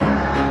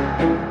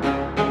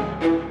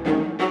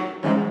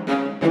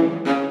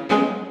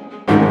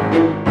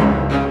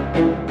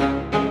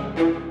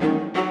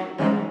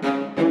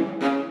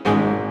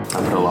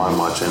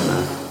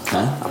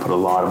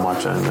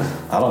Chandler?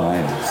 I don't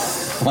mind.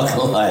 I'm not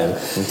gonna lie.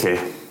 Okay.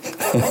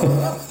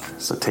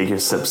 So take your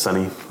sip,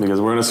 Sonny,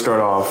 because we're going to start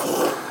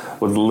off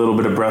with a little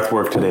bit of breath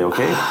work today,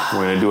 okay?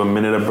 We're going to do a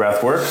minute of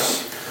breath work.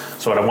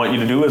 So what I want you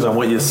to do is I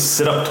want you to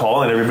sit up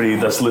tall, and everybody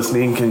that's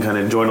listening can kind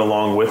of join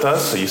along with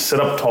us. So you sit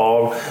up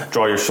tall,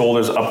 draw your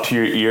shoulders up to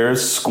your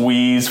ears,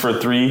 squeeze for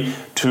 3,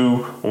 2,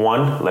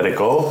 1, let it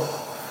go.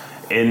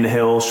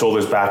 Inhale,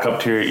 shoulders back up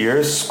to your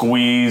ears,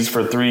 squeeze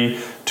for 3,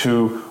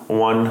 2,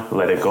 1,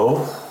 let it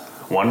go.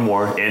 One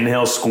more.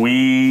 Inhale,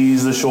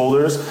 squeeze the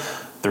shoulders.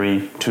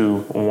 3, 2,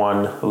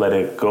 1, let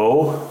it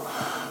go.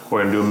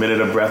 We're going to do a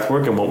minute of breath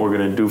work, and what we're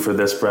going to do for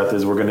this breath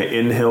is we're going to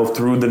inhale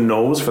through the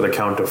nose for the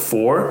count of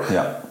 4.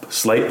 Yeah.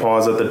 Slight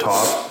pause at the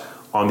top.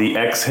 On the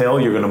exhale,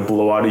 you're going to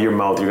blow out of your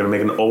mouth. You're going to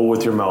make an O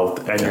with your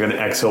mouth, and you're going to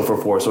exhale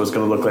for 4. So it's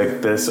going to look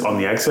like this on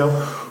the exhale.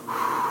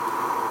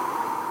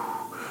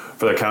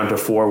 For the count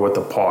of 4 with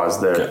the pause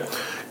there.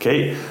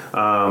 Okay. You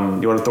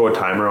want to throw a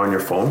timer on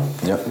your phone?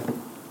 Yep.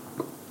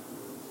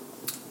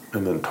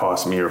 And then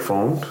toss me your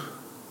phone.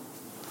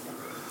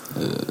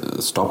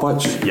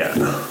 Stopwatch? Yeah.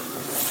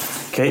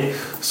 Okay,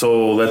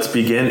 so let's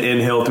begin.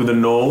 Inhale through the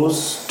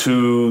nose.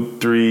 2,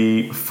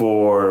 3,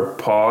 4,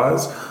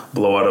 pause.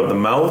 Blow out of the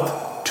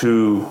mouth.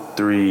 2,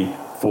 3,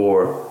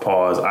 4,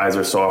 pause. Eyes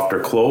are soft or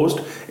closed.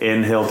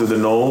 Inhale through the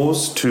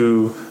nose.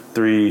 2,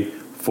 3,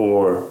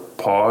 4,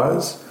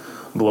 pause.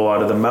 Blow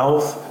out of the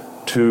mouth.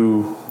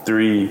 2,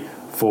 3,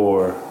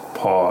 4,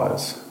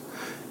 pause.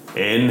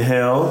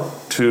 Inhale.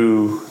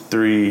 2,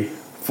 3,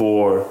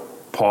 4,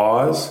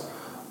 pause.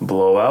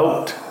 Blow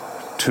out.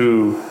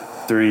 2,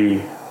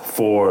 3,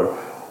 4,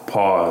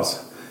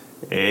 pause.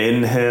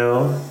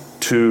 Inhale.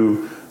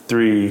 2,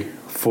 3,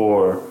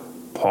 4,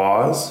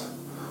 pause.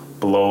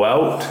 Blow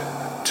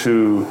out.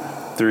 2,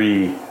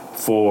 3,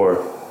 4,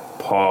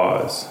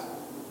 pause.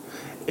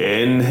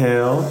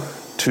 Inhale.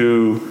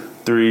 2,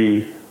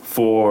 3,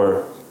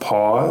 4,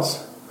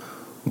 pause.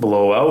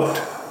 Blow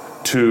out.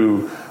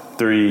 2,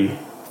 3,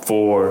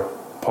 4,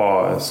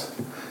 pause.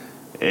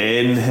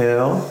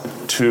 Inhale.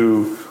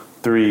 2,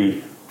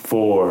 3,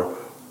 4,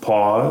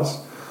 pause.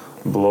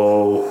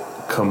 Blow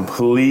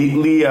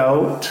completely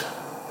out.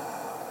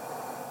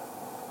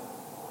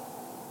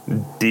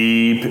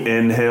 Deep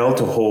inhale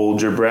to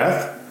hold your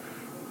breath.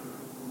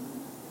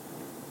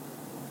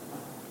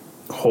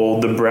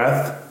 Hold the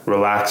breath.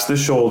 Relax the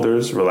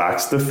shoulders.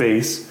 Relax the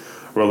face.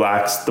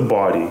 Relax the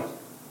body.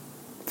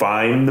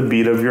 Find the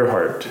beat of your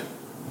heart.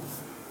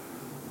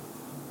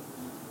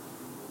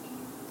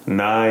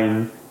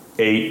 9,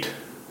 8,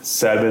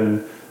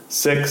 7,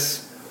 6,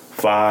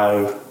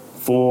 5,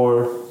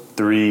 4,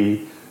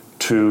 3,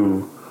 2,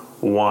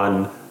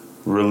 1.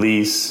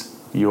 Release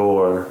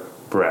your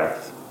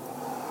breath.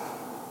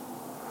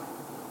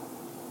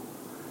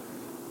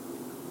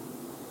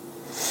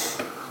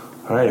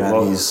 All right.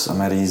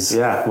 I'm at ease.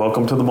 Yeah.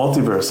 Welcome to the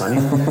multiverse, honey.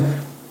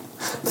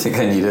 I think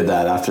I needed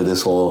that after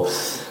this whole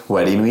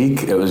wedding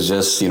week. It was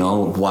just,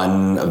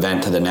 one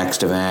event to the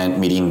next event,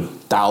 meeting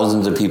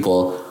thousands of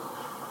people,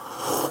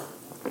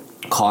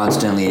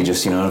 constantly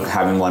just,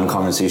 having one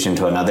conversation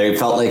to another. It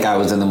felt like I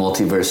was in the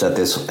multiverse at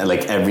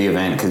every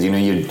event, because,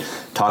 you'd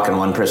talk to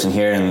one person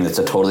here and it's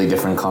a totally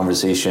different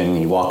conversation.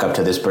 You walk up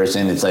to this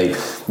person, it's like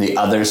the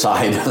other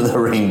side of the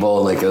rainbow.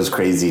 Like, it was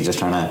crazy just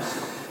trying to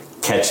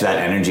catch that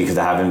energy, because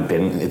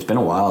it's been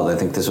a while. I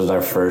think this was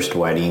our first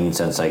wedding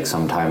since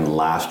sometime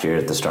last year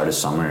at the start of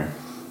summer.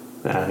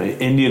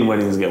 Indian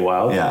weddings get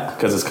wild. Yeah.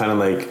 Because it's kind of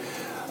like,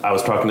 I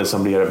was talking to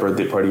somebody at a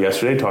birthday party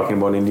yesterday talking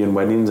about Indian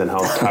weddings and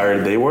how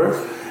tired they were.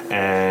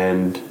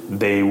 And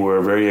they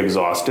were very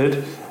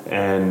exhausted,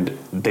 and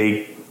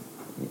they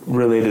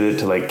related it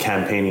to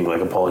campaigning,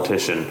 like a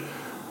politician.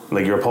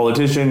 Like, you're a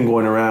politician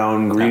going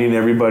around greeting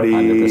everybody,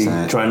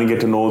 100%. Trying to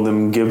get to know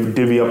them,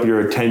 divvy up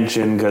your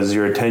attention, because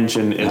your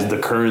attention is the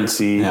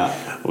currency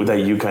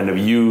that you kind of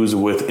use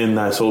within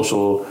that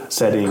social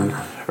setting,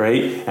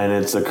 right? And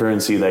it's the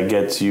currency that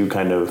gets you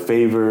kind of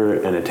favor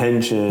and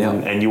attention,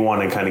 and you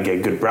want to kind of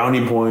get good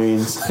brownie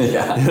points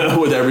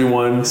with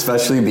everyone.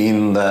 Especially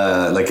being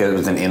it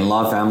was an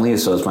in-law family,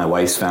 so it's my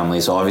wife's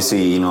family. So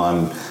obviously,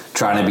 I'm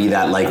trying to be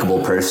that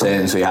likable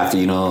person, so you have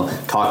to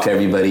talk to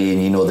everybody,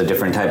 and the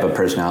different type of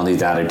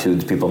personalities,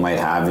 attitudes people might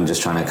have, and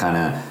just trying to kind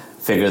of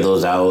figure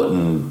those out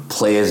and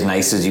play as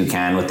nice as you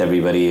can with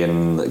everybody,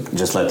 and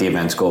just let the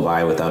events go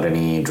by without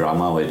any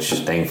drama, which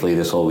thankfully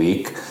this whole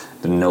week,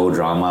 no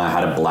drama. I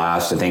had a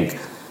blast. I think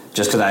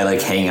just because I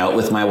hang out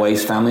with my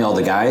wife's family, all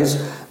the guys,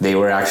 they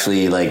were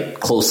actually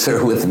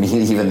closer with me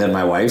even than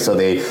my wife. So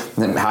they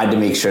had to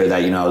make sure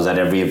that, I was at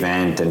every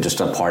event and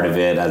just a part of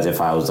it, as if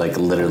I was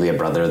literally a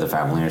brother of the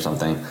family or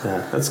something.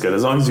 Yeah, that's good.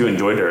 As long as you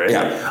enjoyed it, right?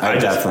 Yeah,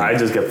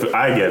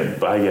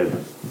 I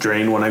get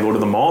drained when I go to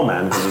the mall,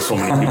 man, because there's so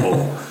many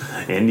people.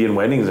 Indian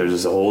weddings are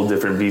just a whole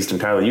different beast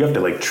entirely. You have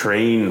to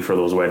train for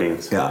those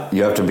weddings. Yeah,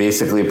 you have to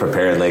basically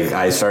prepare.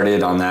 I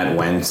started on that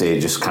Wednesday,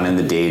 just kind of in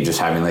the day, just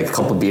having a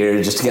couple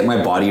beers just to get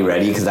my body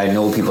ready, because I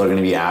know people are going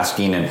to be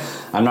asking, and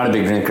I'm not a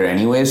big drinker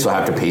anyway, so I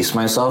have to pace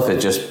myself.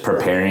 It's just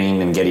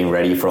preparing and getting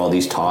ready for all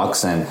these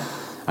talks. And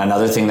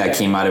another thing that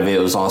came out of it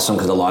was awesome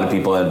because a lot of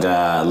people had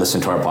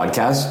listened to our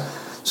podcast.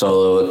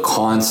 So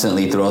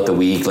constantly throughout the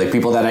week, like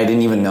people that I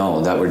didn't even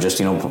know that were just,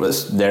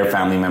 their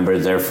family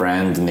members, their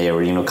friends, and they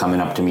were, coming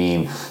up to me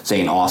and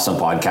saying awesome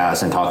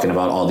podcast and talking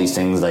about all these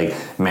things like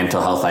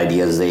mental health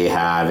ideas they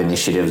have,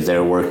 initiatives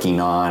they're working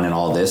on and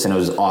all this. And it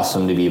was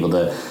awesome to be able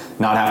to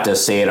not have to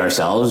say it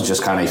ourselves,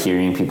 just kind of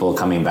hearing people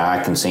coming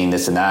back and saying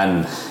this and that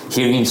and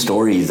hearing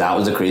stories. That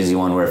was a crazy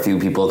one where a few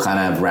people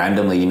kind of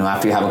randomly,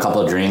 after you have a couple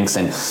of drinks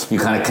and you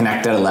kind of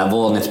connect at a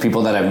level, and it's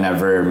people that I've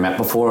never met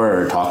before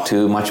or talked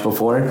to much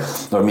before,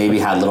 or maybe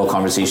had little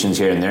conversations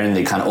here and there, and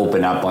they kind of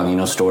open up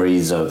on,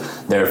 stories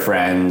of their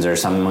friends or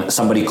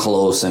somebody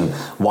close and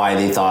why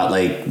they thought,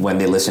 like, when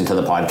they listened to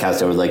the podcast,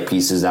 there were like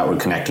pieces that were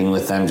connecting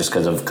with them just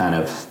because of kind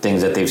of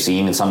things that they've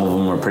seen, and some of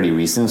them were pretty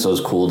recent, so it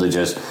was cool to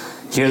just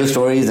hear the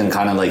stories and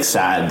kind of like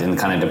sad and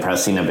kind of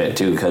depressing a bit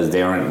too, because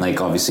they aren't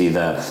like obviously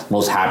the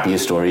most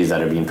happiest stories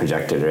that are being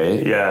projected,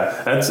 right?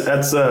 Yeah, that's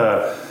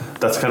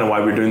kind of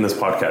why we're doing this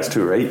podcast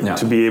too, right? Yeah.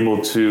 To be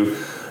able to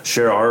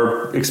share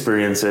our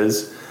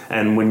experiences.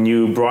 And when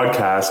you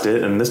broadcast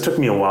it, and this took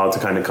me a while to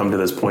kind of come to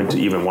this point to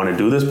even want to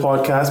do this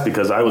podcast,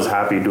 because I was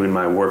happy doing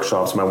my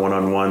workshops, my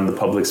one-on-one, the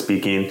public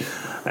speaking,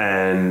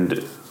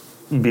 and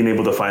being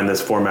able to find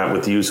this format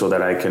with you so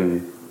that I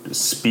can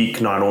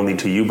speak not only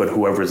to you but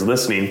whoever's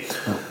listening.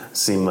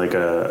 Seemed like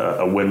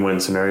a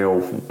win-win scenario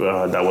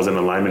that was in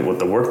alignment with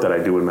the work that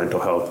I do in mental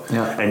health.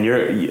 And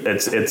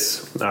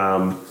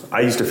I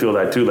used to feel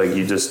that too, like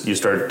you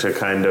start to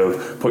kind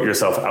of put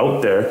yourself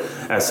out there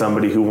as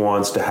somebody who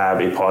wants to have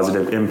a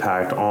positive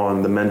impact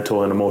on the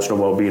mental and emotional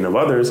well-being of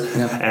others.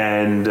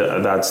 And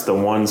that's the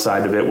one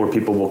side of it where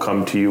people will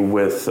come to you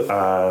with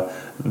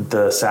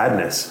the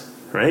sadness.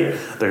 Right?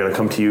 They're going to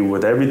come to you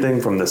with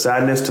everything from the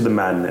sadness to the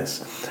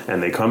madness.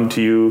 And they come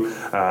to you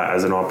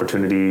as an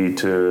opportunity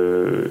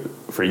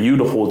for you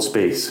to hold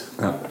space.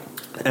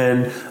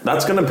 And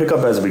that's going to pick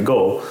up as we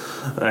go,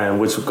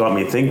 which got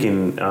me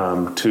thinking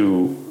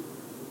to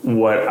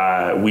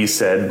what we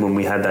said when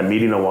we had that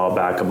meeting a while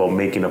back about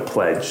making a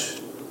pledge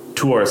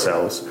to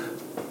ourselves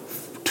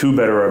to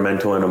better our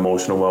mental and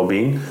emotional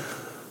well-being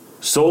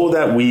so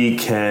that we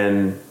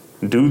can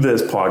do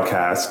this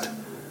podcast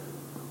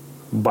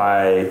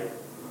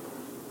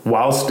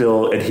while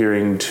still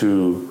adhering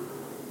to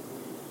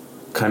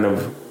kind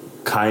of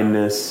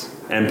kindness,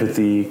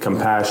 empathy,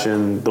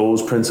 compassion,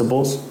 those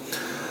principles.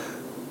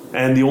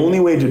 And the only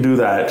way to do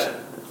that,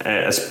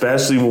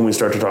 especially when we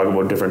start to talk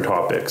about different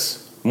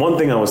topics, one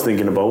thing I was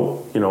thinking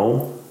about,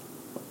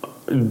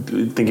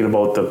 thinking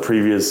about the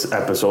previous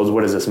episodes,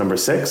 what is this, number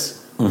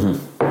 6?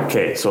 Mm-hmm.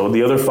 Okay, so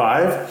the other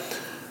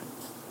 5,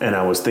 and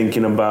I was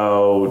thinking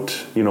about,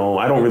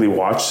 I don't really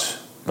watch,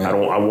 I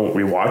won't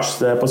rewatch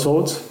the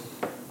episodes,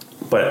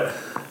 but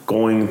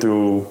going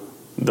through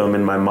them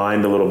in my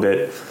mind a little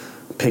bit,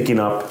 picking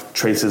up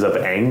traces of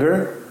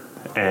anger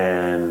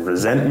and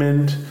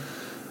resentment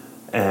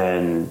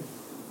and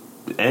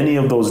any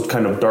of those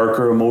kind of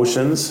darker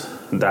emotions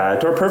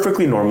that are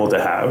perfectly normal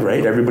to have,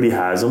 right? Everybody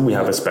has them. We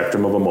have a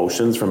spectrum of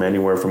emotions from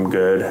anywhere from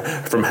good,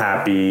 from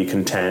happy,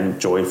 content,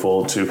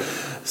 joyful to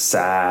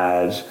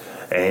sad,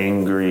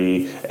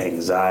 angry,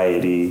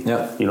 anxiety,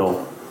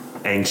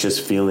 anxious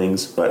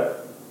feelings. But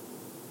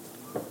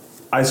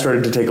I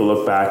started to take a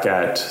look back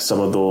at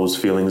some of those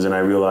feelings, and I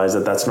realized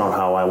that that's not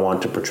how I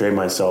want to portray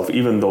myself,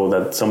 even though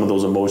that some of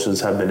those emotions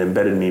have been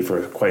embedded in me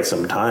for quite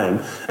some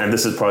time. And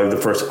this is probably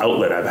the first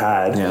outlet I've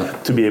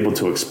had to be able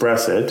to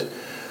express it,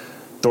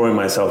 throwing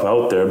myself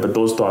out there. But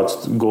those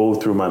thoughts go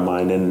through my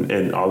mind and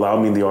allow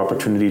me the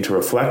opportunity to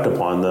reflect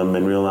upon them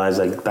and realize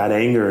like that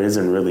anger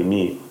isn't really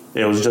me.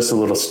 It was just a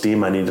little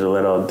steam I needed to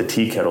let out the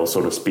tea kettle,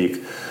 so to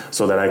speak,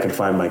 so that I could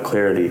find my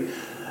clarity.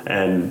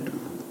 And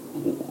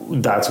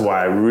that's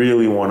why I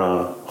really want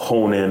to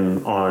hone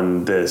in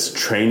on this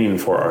training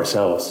for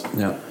ourselves.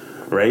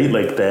 Right?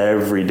 Like the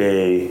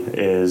everyday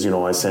is,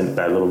 I sent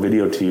that little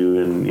video to you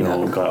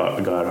and,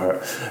 got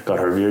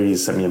her view. He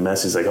sent me a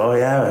message like, oh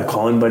yeah,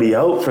 calling buddy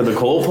out for the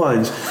cold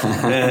plunge.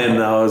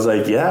 And I was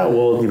like, yeah,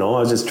 well, I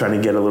was just trying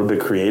to get a little bit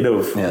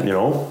creative,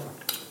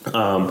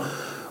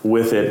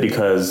 with it,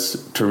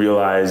 because to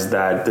realize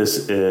that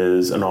this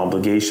is an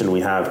obligation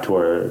we have to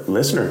our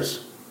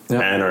listeners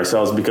and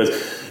ourselves, because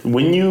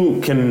when you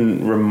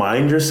can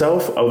remind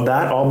yourself of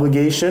that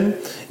obligation,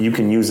 you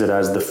can use it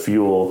as the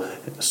fuel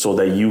so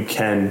that you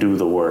can do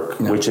the work,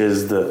 which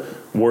is the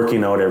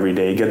working out every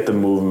day, get the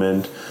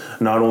movement,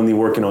 not only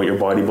working out your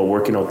body, but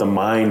working out the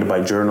mind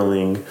by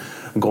journaling,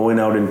 going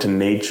out into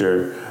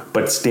nature,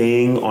 but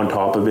staying on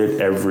top of it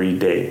every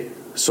day.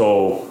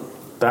 So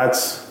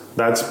that's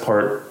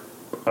part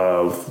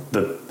of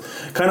the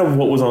kind of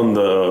what was on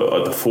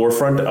the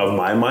forefront of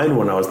my mind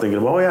when I was thinking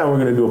about, we're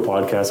going to do a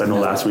podcast. I know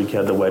last week you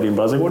had the wedding,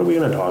 but I was like, what are we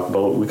going to talk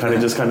about? We kind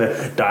of just kind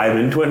of dive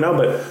into it now,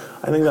 but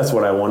I think that's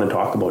what I want to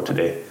talk about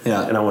today.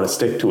 And I want to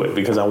stick to it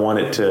because I want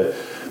it to,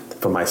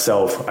 for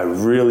myself, I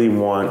really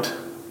want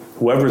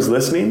whoever's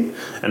listening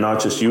and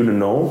not just you to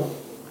know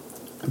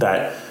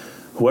that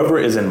whoever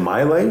is in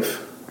my life,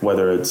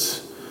 whether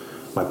it's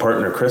my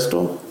partner,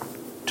 Crystal,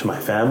 to my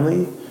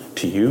family,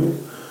 to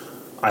you.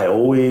 I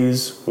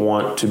always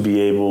want to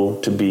be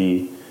able to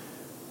be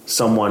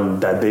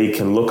someone that they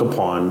can look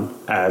upon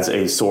as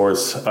a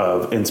source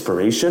of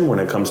inspiration when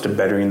it comes to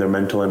bettering their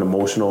mental and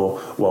emotional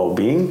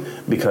well-being,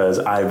 because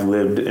I've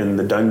lived in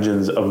the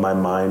dungeons of my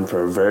mind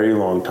for a very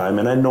long time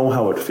and I know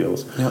how it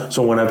feels. Yeah.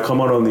 So when I've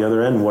come out on the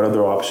other end, what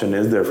other option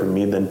is there for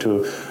me than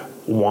to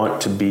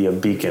want to be a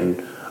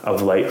beacon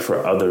of light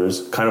for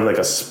others, kind of like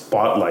a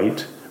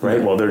spotlight, right?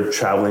 Mm-hmm. While they're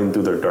traveling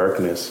through their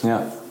darkness.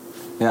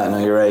 Yeah,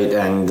 no, you're right.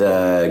 And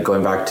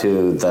going back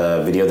to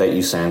the video that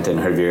you sent and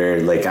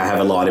Javier, like I have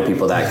a lot of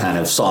people that kind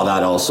of saw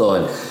that also.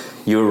 And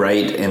you were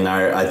right in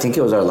I think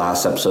it was our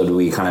last episode,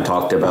 we kind of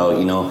talked about,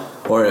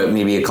 or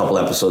maybe a couple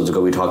episodes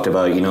ago, we talked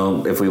about,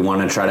 if we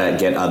want to try to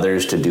get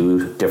others to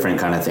do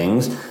different kind of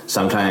things,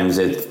 sometimes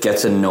it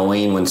gets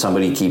annoying when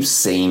somebody keeps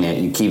saying it.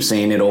 You keep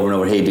saying it over and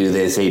over, hey, do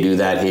this, hey, do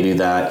that, hey, do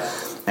that.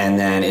 And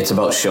then it's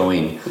about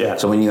showing. Yeah.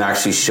 So when you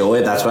actually show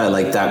it, that's why I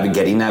like that,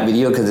 getting that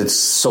video, because it's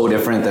so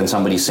different than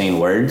somebody saying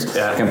words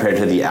compared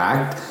to the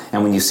act.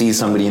 And when you see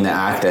somebody in the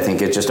act, I think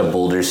it's just a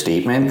bolder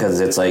statement, because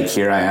it's like,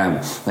 here I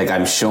am. Like,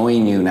 I'm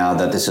showing you now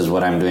that this is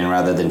what I'm doing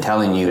rather than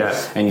telling you.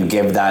 Yeah. And you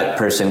give that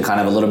person kind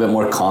of a little bit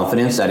more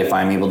confidence that if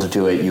I'm able to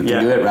do it, you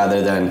can do it,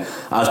 rather than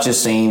I was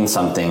just saying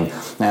something.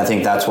 And I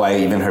think that's why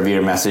even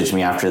Javier messaged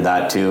me after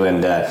that too.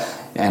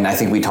 And I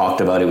think we talked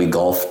about it. We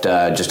golfed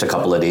just a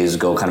couple of days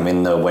ago, kind of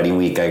in the wedding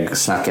week. I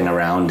snuck in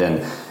around,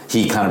 and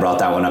he kind of brought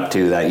that one up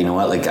too, that,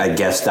 like, I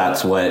guess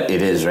that's what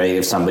it is, right?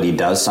 If somebody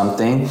does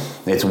something,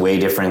 it's way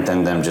different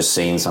than them just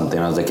saying something.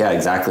 I was like, yeah,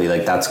 exactly.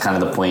 Like, that's kind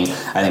of the point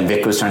I think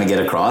Vick was trying to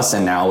get across.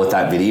 And now with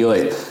that video,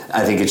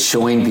 I think it's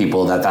showing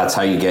people that that's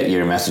how you get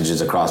your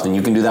messages across. And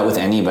you can do that with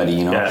anybody,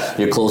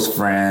 your close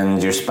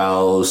friends, your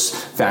spouse,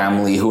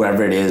 family,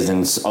 whoever it is,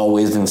 and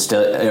always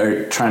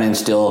trying to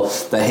instill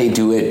that, hey,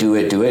 do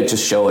it.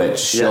 Just show it.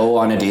 Show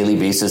on a daily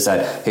basis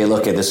that, hey,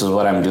 look, this is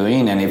what I'm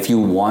doing. And if you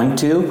want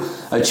to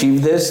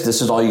achieve this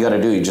is all you got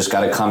to do. You just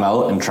got to come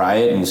out and try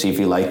it and see if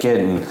you like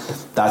it. And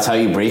that's how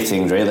you break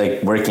things, right?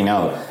 Like working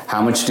out.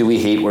 How much do we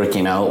hate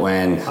working out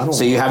when,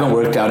 say you haven't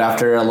worked out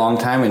after a long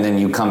time, and then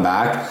you come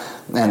back,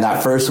 and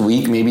that first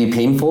week may be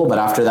painful, but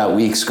after that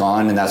week's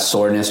gone and that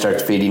soreness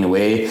starts fading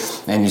away,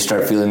 and you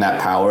start feeling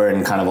that power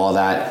and kind of all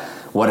that,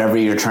 whatever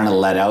you're trying to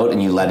let out,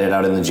 and you let it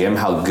out in the gym,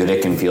 how good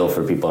it can feel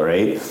for people,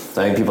 right?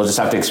 So I think people just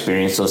have to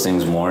experience those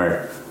things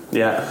more.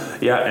 Yeah,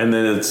 and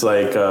then it's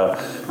like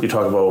you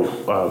talk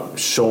about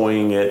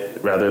showing it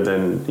rather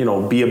than,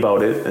 be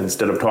about it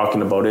instead of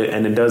talking about it,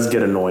 and it does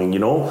get annoying,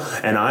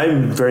 and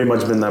I've very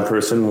much been that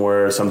person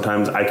where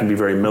sometimes I can be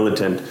very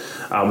militant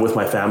with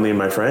my family and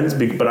my friends,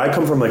 but I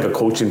come from like a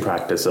coaching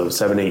practice of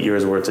 7-8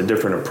 years where it's a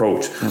different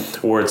approach,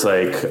 where it's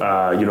like,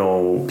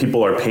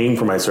 people are paying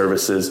for my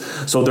services,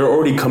 so they're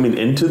already coming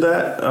into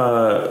that,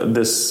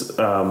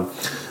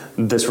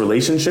 this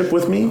relationship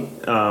with me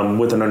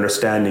with an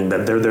understanding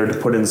that they're there to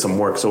put in some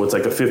work. So it's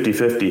like a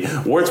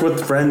 50-50. Where it's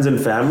with friends and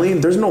family,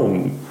 there's no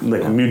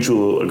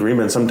mutual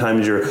agreement.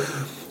 Sometimes you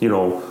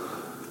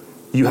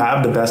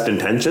have the best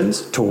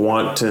intentions to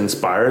want to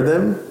inspire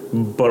them,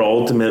 but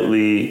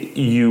ultimately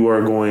you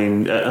are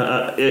going,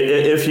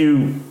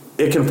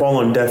 it can fall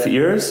on deaf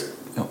ears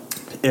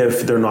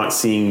if they're not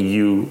seeing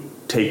you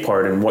take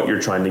part in what you're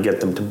trying to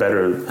get them to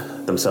better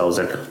themselves,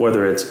 and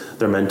whether it's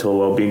their mental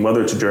well-being,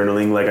 whether it's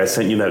journaling. Like I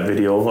sent you that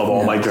video of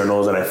all my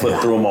journals, and I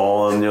flipped through them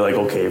all, and you're like,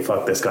 okay,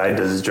 fuck, this guy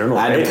does his journal.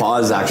 I had to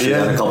pause actually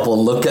on a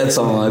couple, look at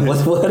someone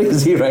like, what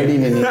is he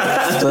writing in here?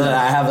 So that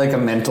I have like a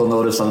mental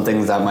note of some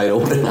things that might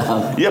open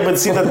up. Yeah, but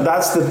see,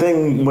 that's the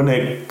thing when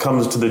it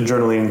comes to the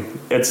journaling.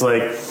 It's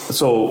like,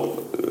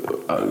 so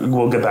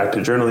we'll get back to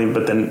journaling,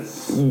 but then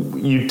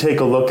you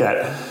take a look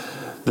at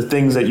the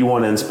things that you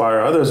want to inspire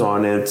others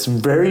on. It's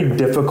very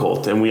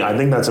difficult, and I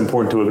think that's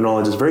important to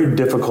acknowledge. It's very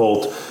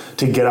difficult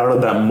to get out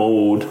of that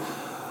mode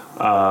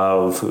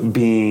of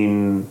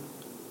being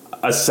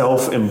a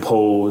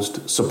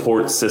self-imposed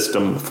support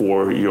system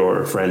for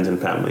your friends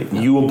and family. Yeah.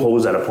 You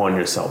impose that upon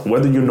yourself,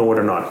 whether you know it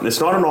or not. It's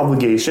not an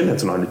obligation.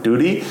 It's not a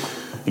duty.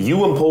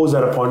 You impose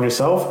that upon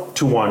yourself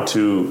to want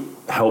to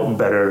help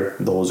better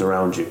those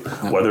around you,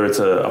 whether it's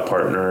a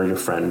partner, your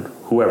friend,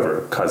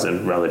 whoever,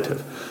 cousin,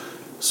 relative.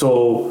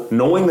 So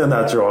knowing that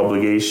that's your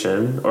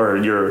obligation, or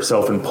your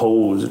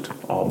self-imposed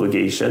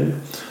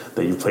obligation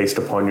that you've placed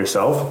upon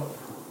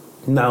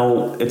yourself,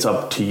 now it's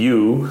up to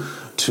you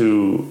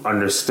to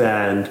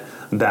understand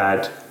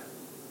that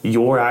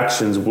your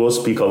actions will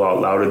speak a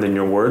lot louder than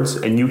your words,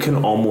 and you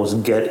can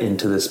almost get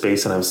into this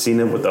space, and I've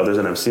seen it with others,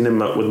 and I've seen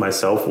it with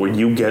myself, where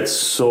you get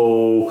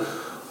so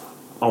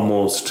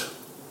almost,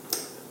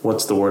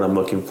 what's the word I'm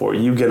looking for?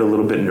 You get a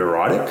little bit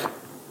neurotic.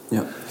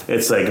 Yeah.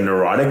 It's like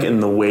neurotic in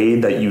the way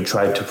that you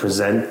try to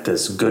present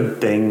this good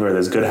thing or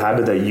this good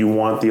habit that you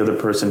want the other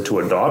person to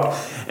adopt,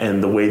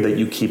 and the way that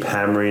you keep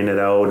hammering it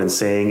out and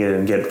saying it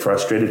and get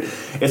frustrated.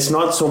 It's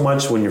not so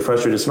much when you're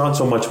frustrated, it's not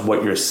so much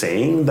what you're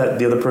saying that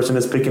the other person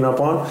is picking up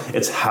on,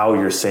 it's how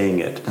you're saying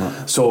it.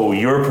 Yeah. So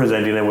you're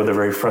presenting it with a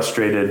very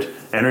frustrated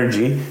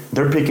energy,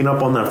 they're picking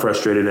up on that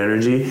frustrated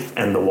energy,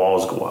 and the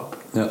walls go up.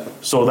 Yeah.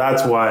 So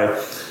that's why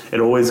it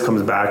always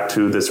comes back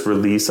to this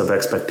release of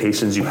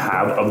expectations you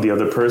have of the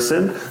other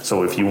person.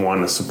 So if you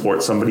want to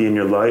support somebody in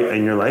your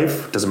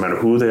life, doesn't matter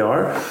who they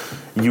are,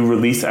 you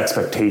release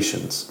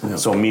expectations. Yeah.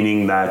 So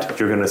meaning that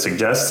you're going to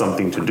suggest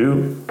something to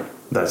do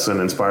that's going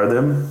to inspire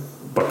them,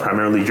 but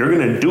primarily you're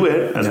going to do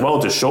it as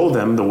well to show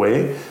them the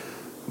way,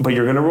 but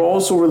you're going to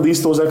also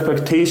release those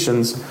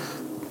expectations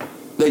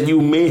that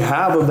you may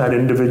have of that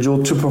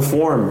individual to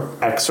perform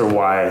X or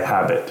Y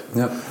habit.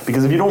 Yep.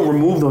 Because if you don't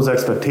remove those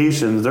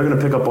expectations, they're going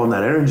to pick up on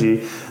that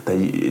energy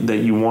that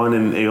you want,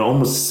 and it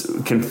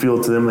almost can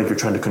feel to them like you're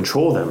trying to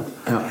control them.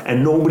 Yep.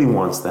 And nobody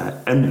wants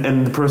that.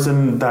 And the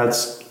person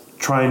that's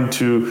trying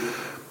to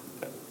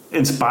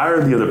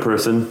inspire the other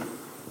person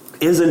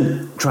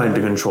isn't trying to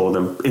control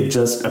them. It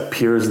just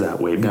appears that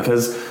way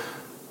because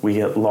we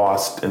get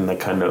lost in the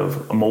kind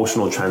of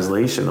emotional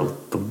translation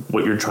of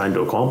what you're trying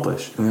to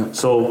accomplish. Yeah.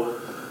 So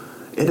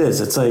it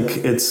is. It's like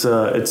it's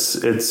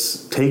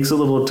takes a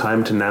little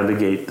time to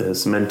navigate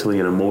this mentally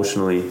and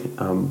emotionally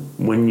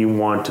when you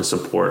want to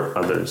support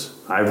others.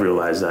 I've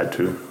realized that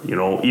too. You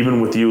know,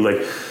 even with you,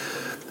 like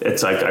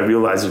it's like I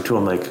realized it too.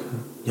 I'm like,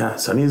 yeah,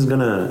 Sonny's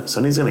gonna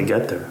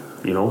get there.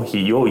 You know,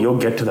 you'll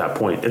get to that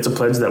point. It's a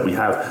pledge that we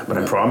have, but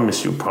I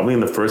promise you, probably in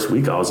the first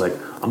week, I was like,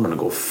 I'm gonna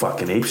go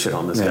fucking apeshit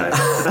on this guy.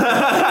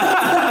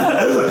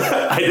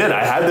 I did.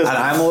 I had this, and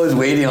I'm always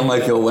waiting. I'm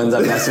like, yo, when's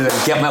that message?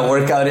 Get my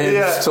workout in.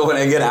 Yeah. So when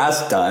I get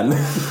asked done,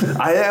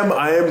 I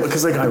am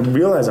because like I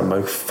realize I'm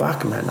like,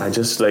 fuck, man. I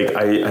just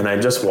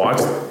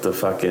watched the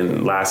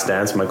fucking Last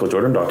Dance Michael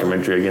Jordan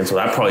documentary again, so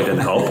that probably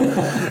didn't help.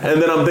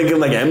 And then I'm thinking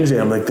like MJ.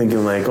 I'm like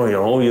thinking like,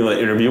 oh, you like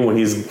interview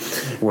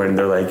when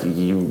they're like,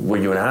 were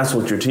you an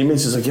asshole with your teammates?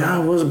 He's like, yeah, I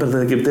was, but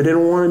like if they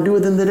didn't want to do it,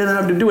 then they didn't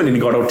have to do it. And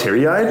he got out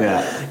teary-eyed.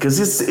 Yeah. Because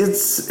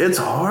it's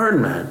hard,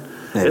 man.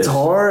 It's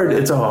hard.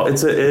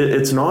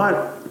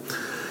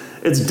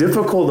 It's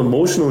difficult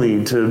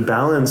emotionally to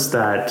balance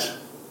that,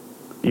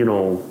 you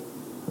know,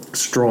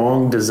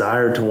 strong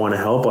desire to want to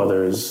help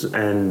others,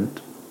 and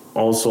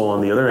also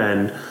on the other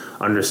end,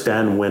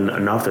 understand when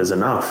enough is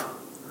enough.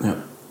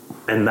 Yeah.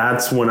 And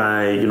that's when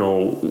I, you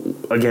know,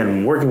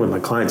 again, working with my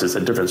clients, it's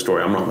a different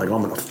story. I'm not like,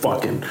 I'm going to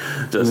fucking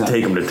just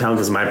take them to town,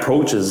 because my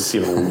approach is,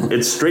 you know,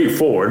 it's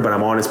straightforward, but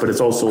I'm honest, but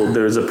it's also,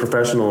 there's a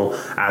professional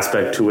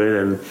aspect to it,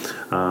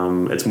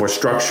 and it's more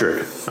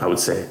structured, I would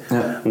say.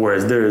 Yeah.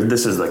 Whereas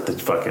this is like the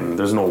fucking,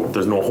 there's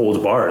no holds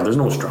barred. There's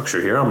no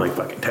structure here. I'm like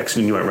fucking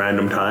texting you at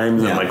random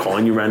times. I'm like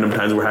calling you random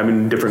times. We're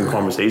having different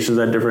conversations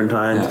at different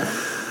times.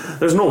 Yeah.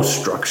 There's no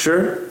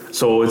structure.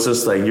 So it's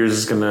just like, you're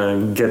just going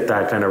to get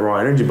that kind of raw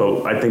energy.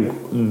 But I think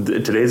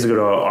today's a good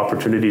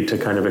opportunity to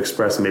kind of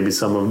express maybe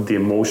some of the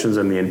emotions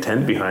and the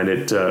intent behind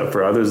it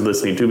for others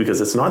listening too, because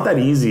it's not that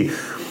easy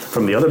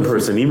from the other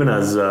person, even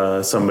as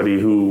somebody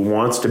who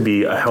wants to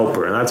be a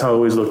helper. And that's how I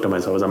always looked at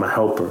myself, as I'm a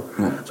helper.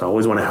 Yeah. So I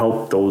always want to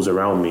help those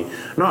around me.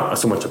 Not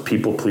so much a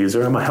people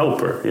pleaser, I'm a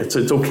helper. It's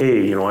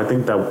okay, you know. I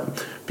think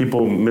that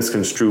people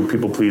misconstrue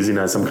people pleasing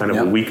as some kind of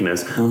a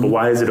weakness. Mm-hmm. But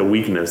why is it a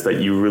weakness that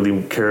you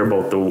really care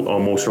about the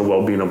emotional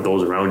well-being of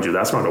those around you?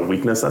 That's not a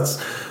weakness. That's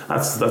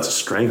a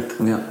strength.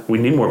 Yeah. We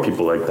need more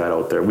people like that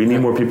out there. We need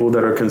more people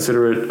that are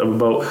considerate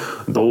about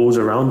those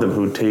around them,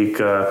 who take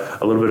a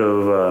little bit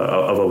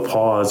of a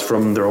pause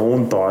from their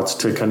own thoughts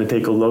to kind of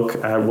take a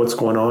look at what's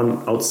going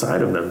on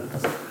outside of them.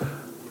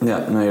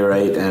 Yeah, no, you're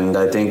right. And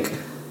I think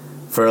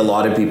for a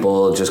lot of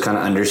people, just kind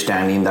of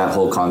understanding that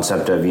whole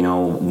concept of, you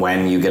know,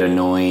 when you get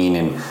annoying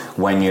and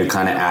when you're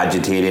kind of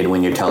agitated,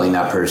 when you're telling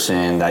that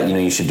person that, you know,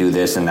 you should do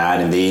this and that,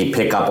 and they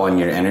pick up on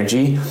your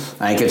energy.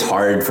 I think it's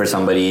hard for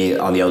somebody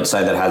on the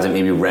outside that hasn't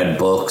maybe read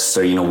books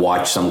or, you know,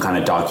 watched some kind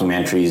of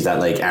documentaries that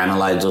like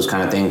analyze those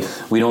kind of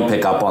things. We don't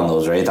pick up on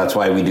those, right? That's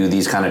why we do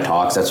these kind of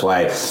talks. That's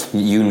why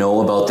you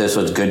know about this.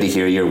 So it's good to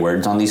hear your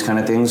words on these kind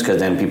of things, because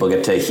then people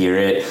get to hear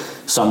it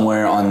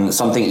somewhere on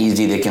something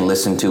easy they can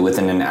listen to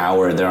within an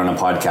hour. They're on a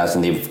podcast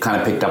and they've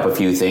kind of picked up a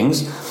few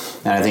things.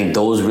 And I think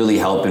those really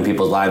help in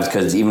people's lives,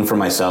 because even for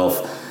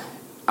myself,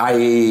 I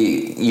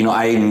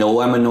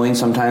know I'm annoying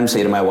sometimes.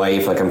 Say to my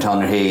wife, like I'm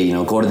telling her, hey, you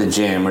know, go to the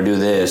gym or do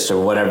this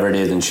or whatever it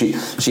is. And she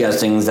has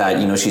things that,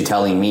 you know, she's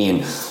telling me,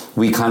 and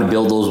we kind of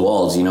build those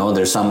walls, you know.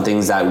 There's some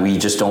things that we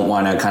just don't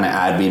want to kind of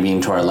add maybe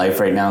into our life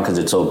right now because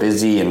it's so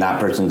busy, and that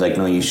person's like,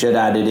 no, you should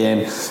add it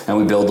in, and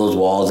we build those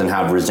walls and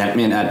have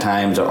resentment at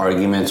times or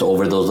arguments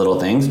over those little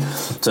things.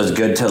 So it's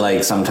good to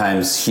like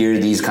sometimes hear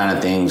these kind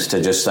of things,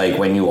 to just like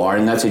when you are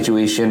in that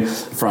situation,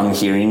 from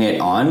hearing it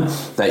on,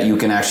 that you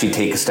can actually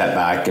take a step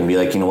back and be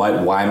like, you know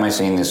what, why am I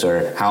saying this,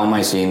 or how am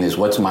I saying this,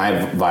 what's my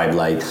vibe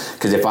like?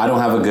 Because if I don't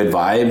have a good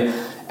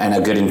vibe and a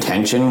good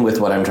intention with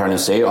what I'm trying to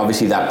say,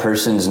 obviously that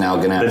person's now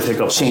gonna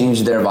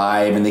change their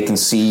vibe, and they can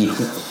see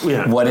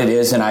what it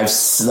is. And I've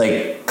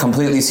like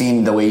completely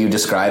seen the way you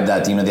described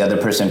that, you know, the other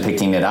person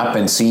picking it up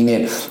and seeing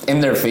it in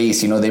their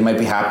face. You know, they might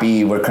be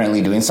happy we're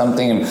currently doing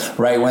something, and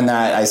right when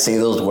that I say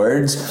those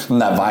words, when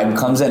that vibe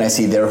comes in, I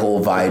see their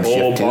whole vibe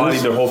shift too. Body,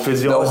 their whole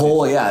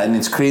physiology. And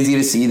it's crazy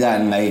to see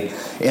that. And like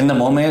in the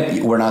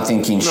moment, we're not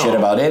thinking shit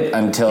about it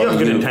until you have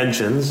good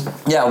intentions.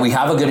 Yeah, we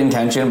have a good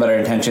intention, but our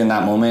intention in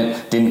that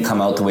moment didn't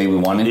come out the way we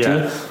wanted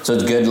to. So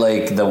it's good,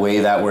 like the way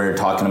that we're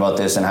talking about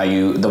this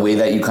and the way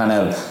that you kind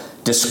of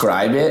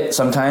describe it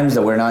sometimes,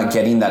 that we're not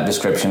getting that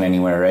description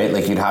anywhere, right?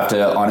 Like you'd have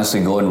to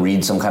honestly go and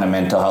read some kind of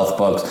mental health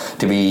books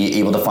to be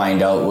able to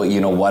find out what,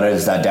 you know, what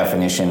is that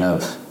definition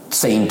of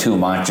saying too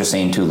much or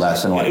saying too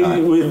less and whatnot.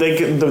 Like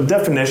the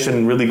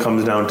definition really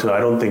comes down to, I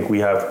don't think we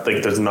have,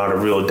 like, there's not a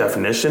real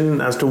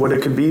definition as to what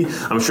it could be.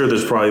 I'm sure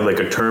there's probably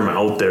like a term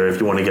out there if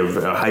you want to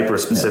get hyper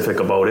specific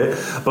about it.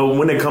 But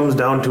when it comes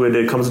down to it,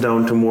 it comes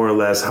down to more or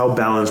less how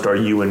balanced are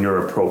you in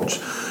your approach.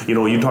 You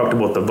know, you talked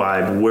about the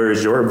vibe. Where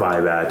is your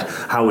vibe at?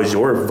 How is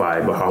your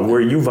vibe? Where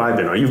are you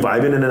vibing? Are you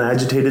vibing in an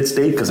agitated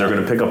state? Because they're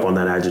going to pick up on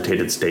that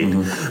agitated state.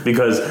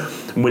 Because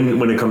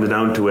when it comes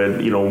down to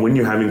it, you know, when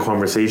you're having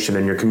conversation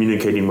and you're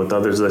communicating with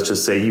others, let's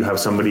just say you have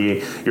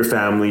somebody, your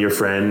family, your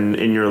friend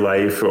in your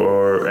life,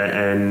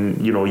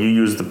 and you know, you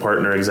use the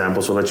partner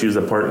example. So let's use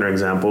the partner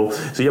example.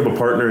 So you have a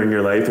partner in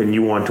your life and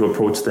you want to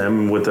approach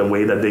them with a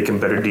way that they can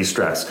better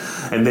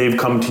de-stress. And they've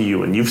come to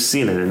you and you've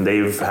seen it, and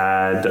they've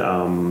had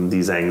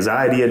these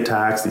anxiety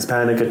attacks, these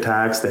panic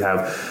attacks. They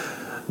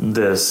have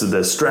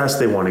this stress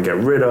they want to get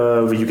rid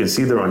of. You can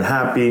see they're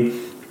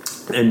unhappy.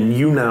 And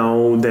you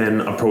now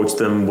then approach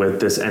them with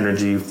this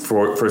energy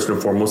for first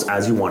and foremost,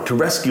 as you want to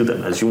rescue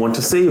them, as you want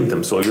to save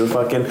them. So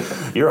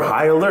you're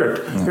high alert.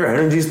 Your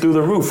energy's through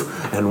the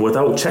roof. And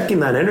without checking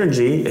that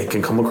energy, it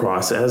can come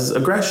across as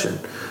aggression,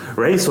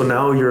 right? So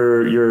now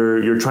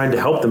you're trying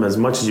to help them as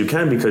much as you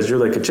can, because you're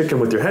like a chicken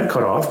with your head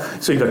cut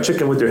off. So you got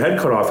chicken with your head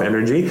cut off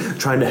energy,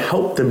 trying to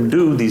help them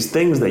do these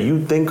things that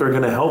you think are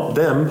going to help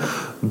them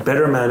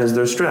better manage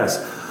their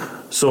stress.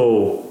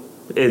 So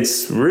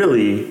it's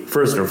really,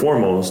 first and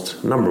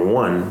foremost, number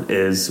one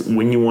is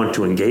when you want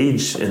to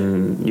engage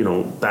in, you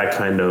know, that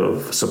kind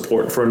of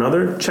support for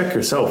another, check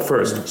yourself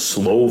first.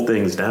 Slow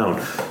things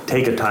down.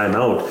 Take a time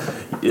out.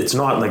 It's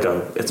not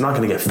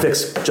going to get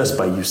fixed just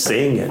by you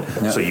saying it.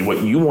 Yeah. So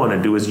what you want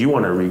to do is you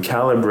want to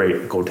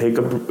recalibrate. Go take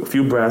a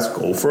few breaths.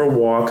 Go for a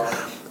walk.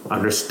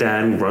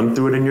 Understand, run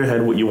through it in your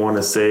head what you want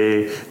to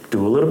say.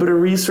 Do a little bit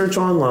of research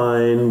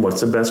online.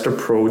 What's the best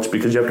approach?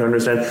 Because you have to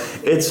understand,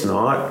 it's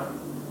not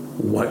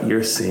what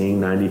you're saying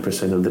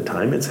 90% of the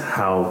time, it's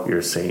how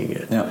you're saying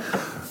it. Yeah.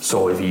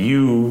 So if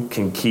you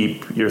can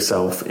keep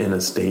yourself in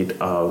a state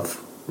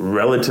of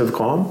relative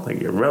calm,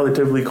 like you're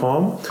relatively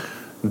calm,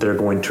 they're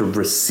going to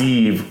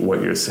receive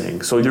what you're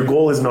saying. So your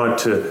goal is not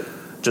to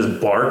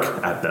just bark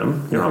at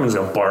them. You know, I'm just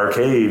going to bark,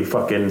 hey,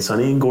 fucking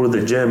Sonny, go to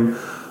the gym.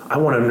 I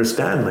want to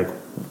understand, like,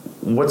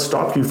 what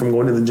stopped you from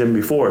going to the gym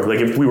before? Like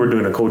if we were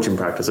doing a coaching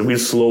practice, if we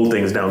slow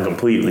things down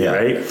completely,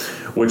 right?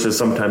 Which is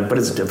sometimes, but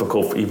it's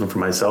difficult even for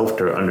myself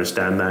to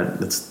understand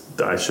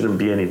that I shouldn't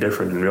be any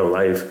different in real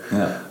life.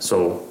 Yeah.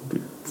 So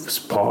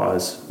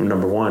pause.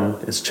 Number one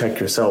is check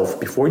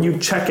yourself before you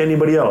check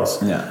anybody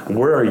else. Yeah.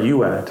 Where are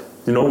you at?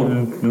 You know,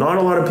 not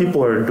a lot of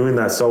people are doing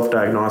that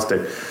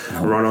self-diagnostic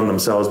run on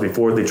themselves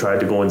before they try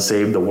to go and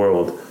save the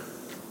world.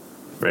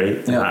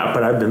 Right? Yeah.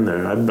 But I've been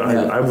there.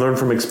 I've learned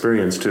from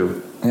experience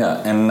too.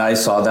 Yeah, and I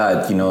saw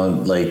that, you know,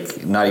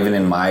 like not even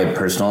in my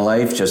personal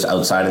life, just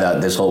outside of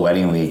that, this whole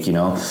wedding week, you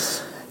know,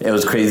 it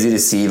was crazy to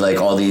see like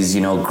all these,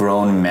 you know,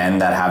 grown men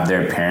that have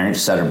their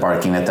parents that are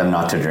barking at them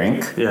not to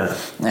drink. Yeah.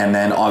 And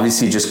then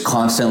obviously just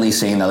constantly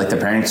saying that, like, the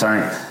parents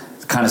aren't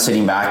kind of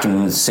sitting back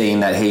and saying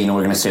that, hey, you know,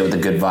 we're going to say with a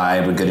good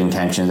vibe, with good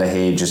intentions, that,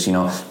 hey, just, you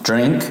know,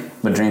 drink,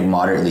 but drink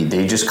moderately.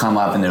 They just come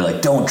up and they're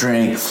like, don't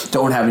drink,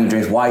 don't have any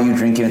drinks. Why are you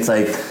drinking? It's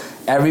like,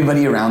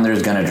 everybody around there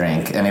is going to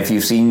drink. And if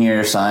you've seen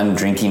your son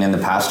drinking in the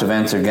past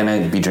events, they're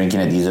going to be drinking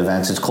at these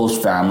events. It's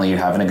close family. You're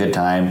having a good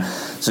time.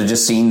 So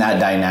just seeing that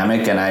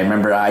dynamic. And I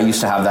remember I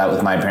used to have that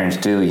with my parents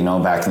too, you know,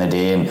 back in the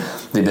day. And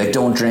they'd be like,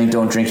 don't drink.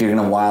 You're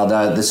going to wild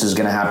out. This is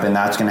going to happen.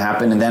 That's going to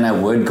happen. And then I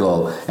would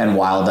go and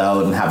wild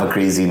out and have a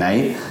crazy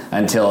night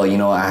until, you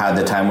know, I had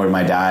the time where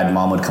my dad,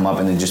 mom would come up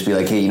and they'd just be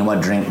like, hey, you know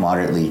what? Drink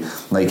moderately.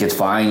 Like, it's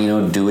fine. You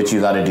know, do what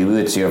you got to do.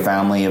 It's your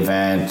family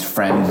event,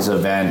 friends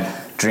event.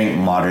 Drink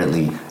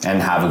moderately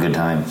and have a good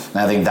time. And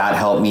I think that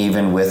helped me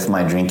even with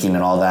my drinking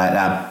and all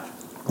that,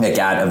 like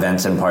at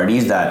events and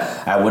parties,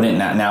 that I wouldn't,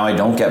 now I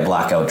don't get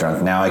blackout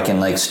drunk. Now I can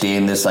like stay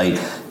in this like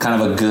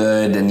kind of a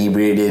good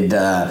inebriated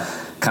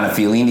kind of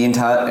feeling the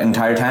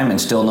entire time and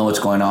still know what's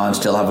going on,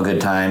 still have a good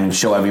time,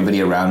 show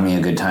everybody around me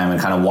a good time, and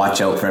kind of watch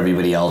out for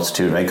everybody else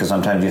too, right? Because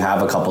sometimes you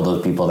have a couple of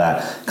those people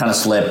that kind of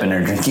slip and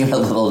are drinking a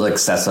little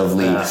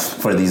excessively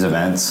for these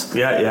events.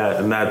 Yeah,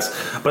 and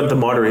but the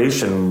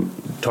moderation,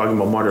 talking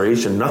about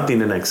moderation,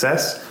 nothing in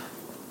excess,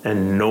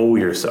 and know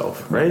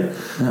yourself, right?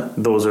 Yeah.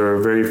 Those are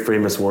very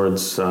famous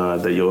words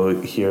that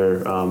you'll hear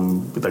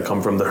that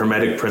come from the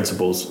Hermetic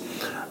principles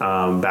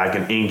back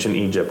in ancient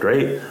Egypt,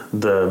 right?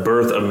 The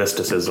birth of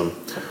mysticism.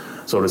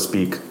 so to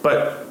speak.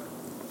 But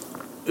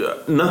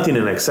nothing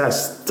in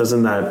excess.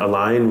 Doesn't that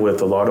align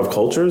with a lot of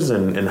cultures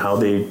and how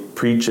they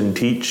preach and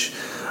teach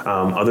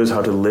others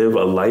how to live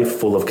a life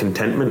full of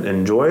contentment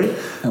and joy?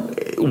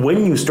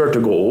 When you start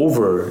to go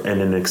over and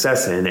in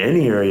excess in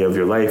any area of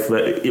your life,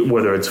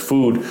 whether it's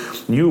food,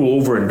 you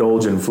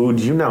overindulge in food,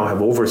 you now have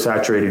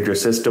oversaturated your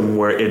system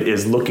where it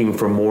is looking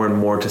for more and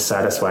more to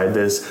satisfy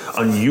this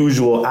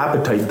unusual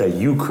appetite that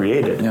you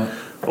created. Yeah.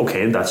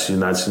 Okay, that's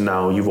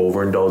now you've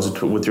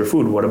overindulged with your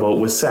food. What about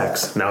with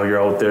sex? Now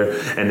you're out there,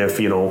 and if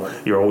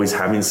you're always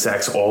having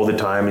sex all the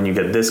time, and you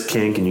get this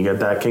kink and you get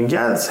that kink,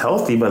 yeah, it's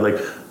healthy, but like,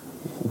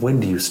 when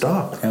do you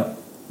stop? Yeah.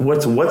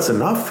 What's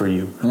enough for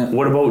you? Yeah.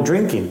 What about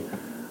drinking?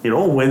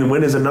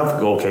 When is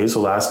enough? Okay, so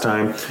last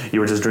time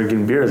you were just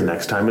drinking beers.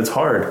 Next time it's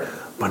hard.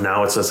 But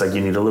now it's just like you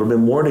need a little bit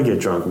more to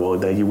get drunk. Well,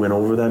 then you went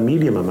over that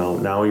medium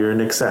amount. Now you're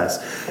in excess.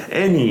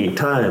 Any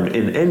time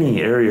in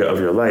any area of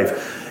your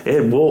life,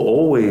 it will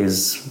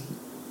always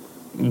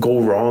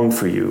go wrong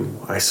for you.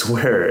 I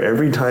swear,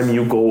 every time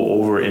you go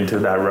over into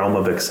that realm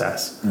of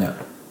excess. Yeah.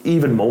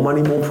 Even more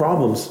money, more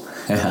problems.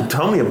 Yeah.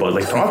 Tell me about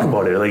it. Talk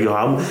about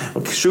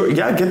it. Sure,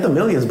 yeah, get the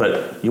millions,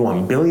 but you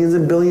want billions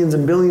and billions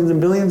and billions and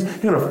billions?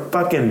 You're gonna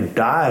fucking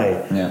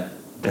die. Yeah.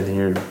 And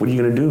then what are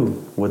you gonna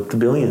do with the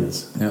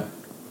billions? Yeah.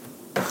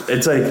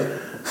 It's like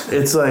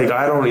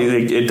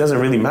it doesn't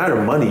really matter.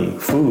 Money,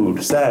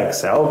 food,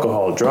 sex,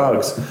 alcohol,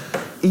 drugs,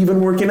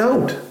 even working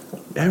out.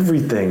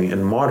 Everything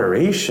in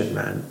moderation,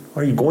 man.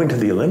 Are you going to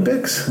the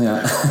Olympics?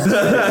 Yeah.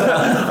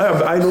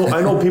 I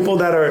know people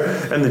that are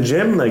in the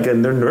gym,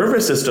 and their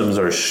nervous systems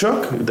are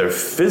shook. They're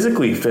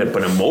physically fit,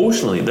 but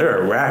emotionally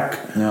they're a wreck.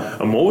 Yeah.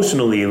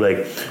 Emotionally,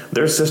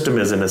 their system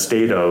is in a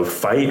state of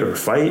flight or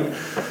fight,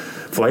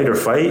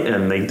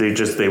 and they're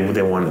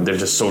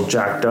just so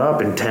jacked up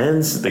and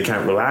tense. They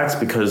can't relax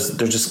because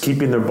they're just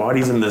keeping their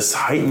bodies in this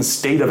heightened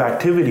state of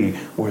activity.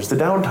 Where's the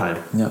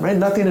downtime? Yeah. Right?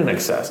 Nothing in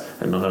excess.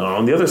 And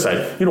on the other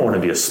side, you don't want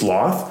to be a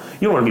sloth.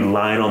 You don't want to be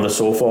lying on the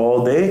sofa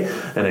all day,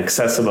 an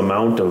excessive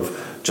amount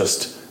of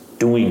just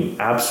doing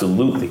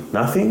absolutely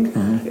nothing.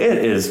 Mm-hmm.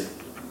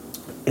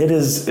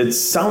 It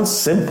sounds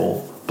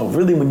simple, but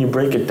really when you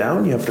break it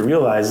down, you have to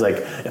realize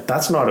if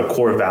that's not a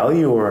core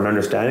value or an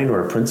understanding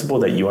or a principle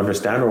that you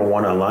understand or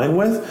want to align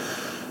with,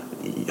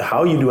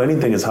 how you do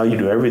anything is how you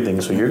do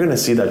everything. So you're going to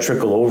see that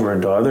trickle over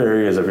into other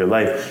areas of your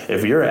life.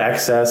 If you're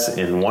excess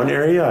in one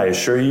area, I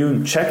assure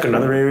you, check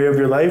another area of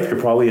your life. You're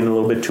probably in a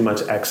little bit too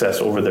much excess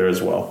over there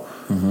as well.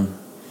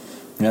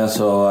 Mm-hmm. Yeah,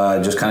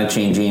 so just kind of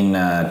changing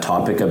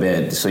topic a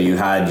bit. So you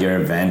had your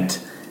event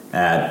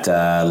at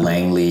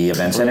Langley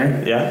Event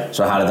Center. Yeah.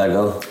 So how did that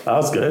go? That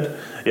was good.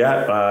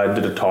 Yeah, I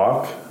did a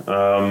talk.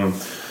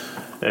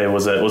 It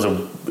was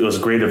a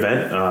great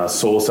event.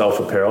 Soul Self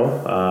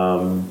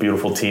Apparel,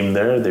 beautiful team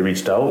there. They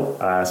reached out,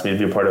 asked me to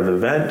be a part of the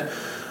event.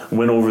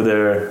 Went over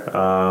there.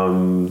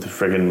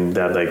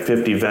 They had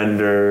 50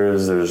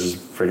 vendors. There's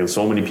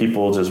so many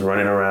people just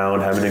running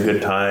around, having a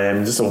good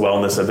time. Just a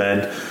wellness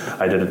event.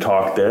 I did a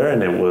talk there,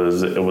 and it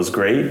was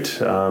great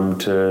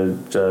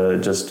to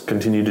just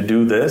continue to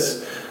do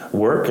this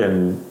work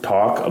and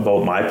talk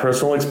about my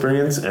personal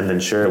experience and then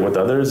share it with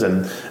others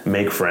and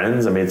make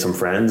friends. I made some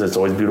friends. It's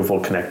always beautiful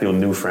connecting with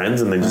new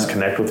friends, and they just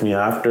connect with me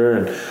after,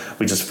 and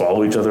we just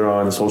follow each other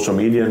on social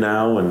media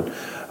now. And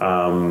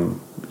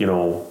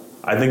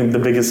I think the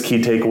biggest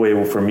key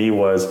takeaway for me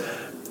was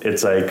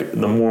it's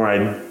the more I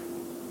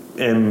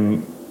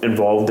am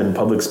involved in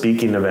public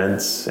speaking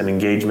events and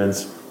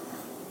engagements,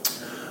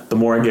 the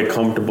more I get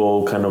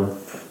comfortable kind of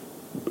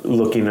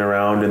looking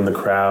around in the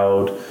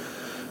crowd.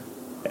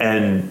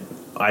 And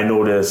I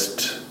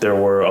noticed there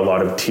were a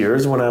lot of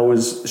tears when I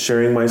was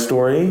sharing my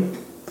story.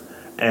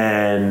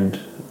 And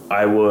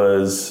I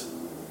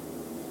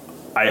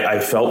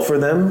felt for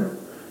them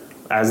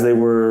as they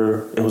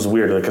were. It was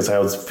weird because I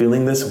was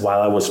feeling this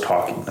while I was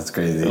talking. That's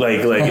crazy.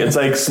 It's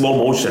like slow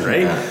motion,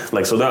 right?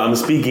 Yeah. So I'm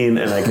speaking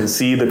and I can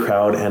see the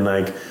crowd, and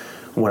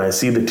when I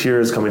see the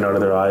tears coming out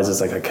of their eyes,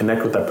 it's I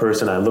connect with that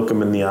person. I look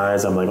them in the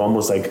eyes. I'm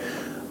almost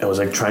I was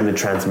trying to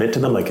transmit to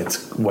them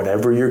it's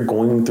whatever you're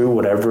going through,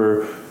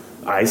 whatever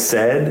I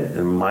said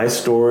in my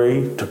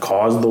story to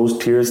cause those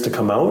tears to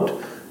come out,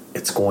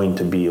 it's going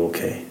to be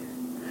okay.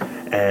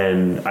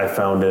 And I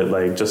found it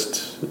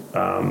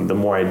the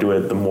more I do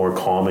it, the more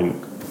calm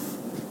and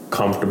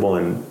comfortable,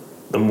 and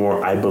the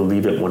more I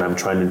believe it when I'm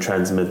trying to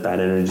transmit that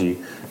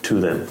energy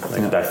to them,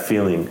 that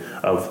feeling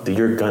of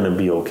you're gonna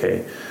be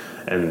okay.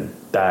 And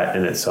that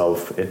in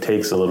itself, it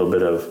takes a little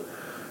bit of,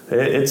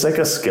 it's like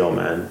a skill,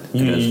 man.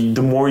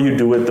 The more you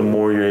do it, the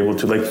more you're able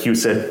to, like you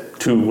said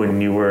too,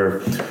 when you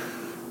were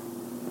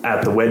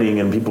at the wedding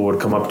and people would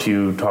come up to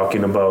you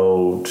talking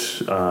about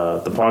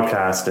the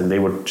podcast, and they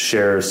would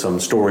share some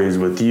stories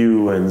with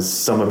you, and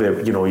some of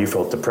it, you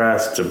felt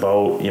depressed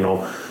about,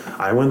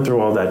 I went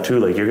through all that too.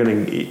 You're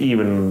going to,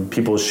 even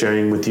people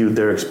sharing with you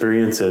their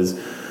experiences,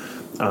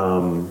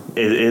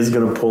 it is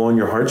going to pull on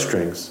your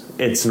heartstrings.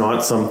 It's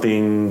not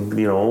something,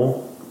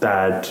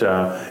 that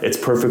it's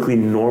perfectly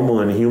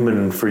normal and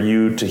human for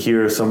you to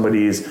hear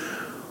somebody's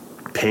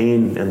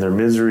pain and their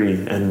misery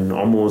and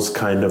almost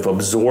kind of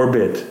absorb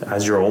it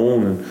as your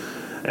own.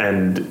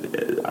 And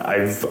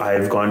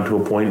I've gone to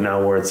a point now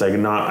where it's like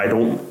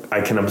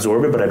I can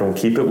absorb it, but I don't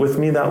keep it with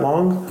me that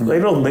long. Like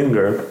it'll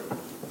linger,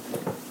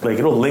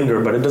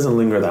 but it doesn't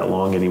linger that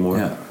long anymore.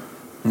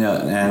 Yeah,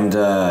 and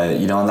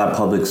on that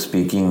public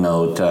speaking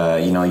note,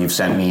 you've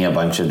sent me a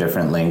bunch of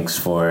different links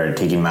for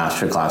taking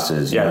master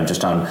classes,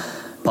 just on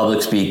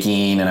public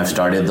speaking, and I've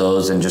started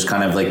those, and just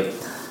kind of like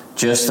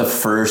just the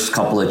first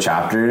couple of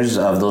chapters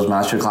of those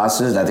master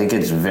classes. I think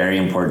it's very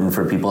important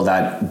for people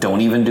that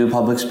don't even do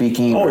public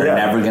speaking or are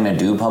never going to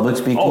do public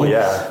speaking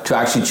to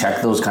actually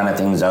check those kind of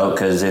things out,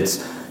 because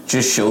it's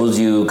just shows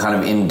you kind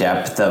of in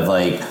depth of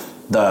like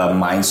the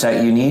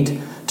mindset you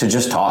need to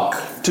just talk,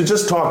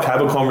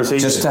 have a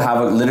conversation, just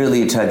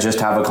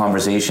have a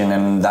conversation.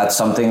 And that's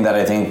something that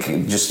I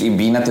think just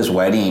being at this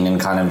wedding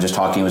and kind of just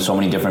talking with so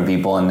many different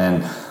people, and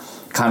then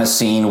kind of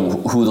seeing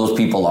who those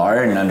people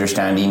are and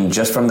understanding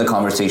just from the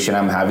conversation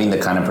I'm having the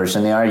kind of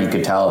person they are. You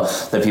could tell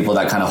the people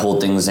that kind of hold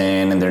things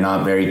in and they're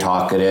not very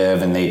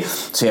talkative and they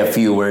say a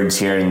few words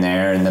here and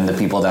there, and then the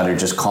people that are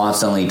just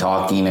constantly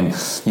talking and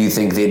you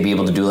think they'd be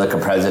able to do like a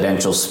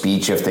presidential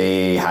speech if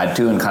they had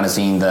to, and kind of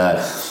seeing the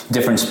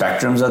different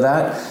spectrums of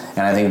that.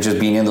 And I think just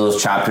being in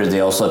those chapters,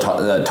 they also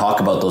talk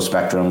about those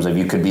spectrums. If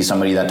you could be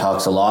somebody that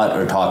talks a lot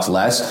or talks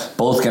less,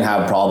 both can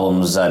have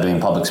problems doing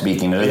public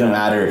speaking. It doesn't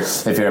matter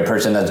if you're a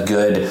person that's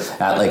good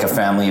at like a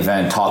family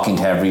event talking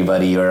to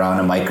everybody or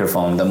on a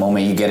microphone. The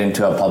moment you get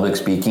into a public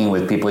speaking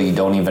with people you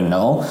don't even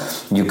know,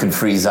 you could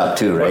freeze up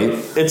too, right?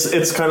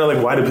 It's kind of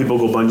like, why do people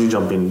go bungee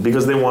jumping?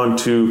 Because they want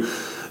to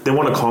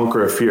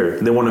conquer a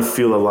fear. They want to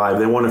feel alive.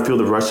 They want to feel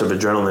the rush of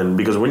adrenaline,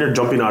 because when you're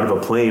jumping out of a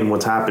plane,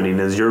 what's happening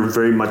is you're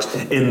very much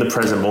in the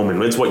present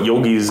moment. It's what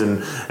yogis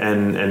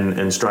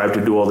and strive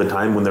to do all the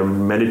time when they're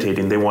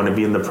meditating. They want to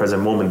be in the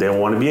present moment. They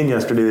don't want to be in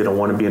yesterday. They don't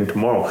want to be in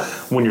tomorrow.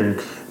 When you're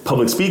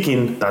public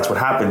speaking, that's what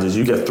happens is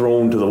you get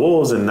thrown to the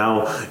wolves, and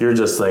now you're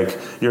just like,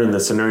 you're in the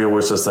scenario where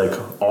it's just like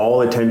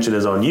all attention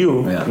is on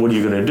you. What are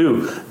you going to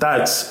do?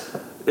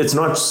 It's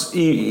not,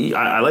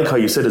 I like how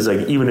you said it's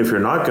like, even if you're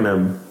not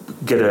going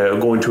to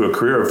go into a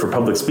career for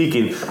public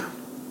speaking,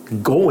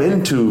 go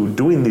into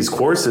doing these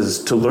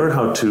courses to learn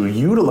how to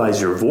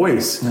utilize your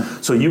voice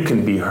so you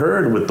can be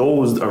heard with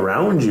those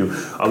around you.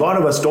 A lot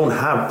of us don't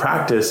have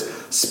practice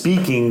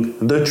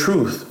speaking the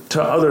truth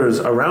to others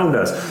around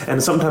us,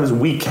 and sometimes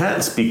we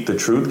can't speak the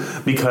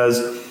truth because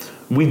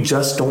we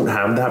just don't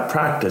have that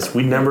practice.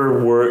 We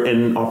never were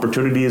in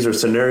opportunities or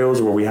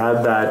scenarios where we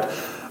had that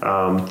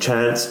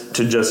chance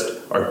to just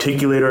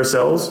articulate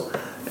ourselves.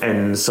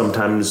 And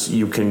sometimes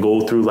you can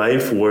go through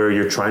life where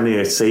you're trying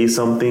to say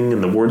something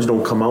and the words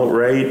don't come out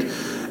right,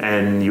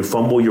 and you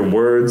fumble your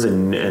words,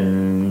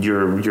 and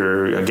your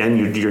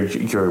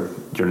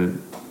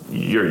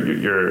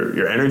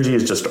energy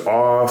is just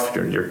off.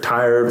 You're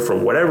tired for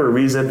whatever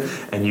reason,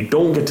 and you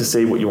don't get to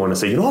say what you want to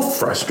say. You know how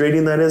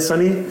frustrating that is,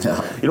 Sonny?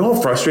 Yeah. You know how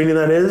frustrating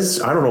that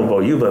is? I don't know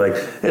about you, but like,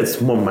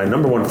 it's my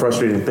number one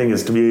frustrating thing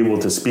is to be able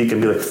to speak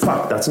and be like,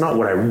 fuck, that's not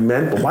what I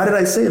meant, but why did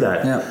I say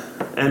that? Yeah.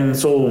 And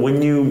so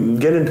when you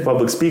get into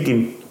public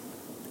speaking,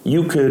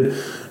 you could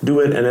do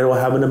it and it will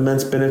have an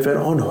immense benefit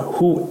on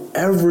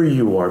whoever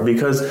you are,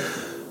 because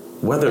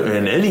whether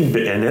in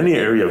any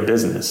area of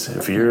business,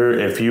 if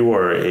you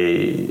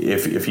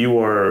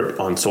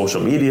are on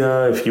social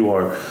media, if you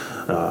are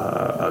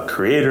a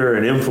creator,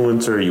 an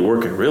influencer, you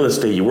work in real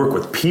estate, you work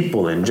with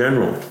people in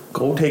general,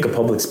 go take a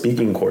public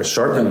speaking course,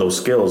 sharpen those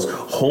skills,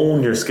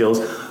 hone your skills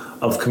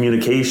of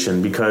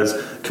communication, because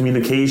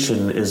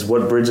communication is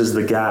what bridges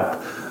the gap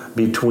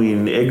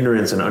between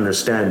ignorance and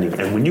understanding.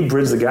 And when you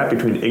bridge the gap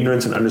between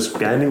ignorance and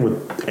understanding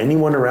with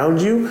anyone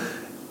around you,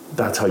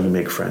 that's how you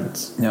make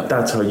friends. Yep.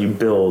 That's how you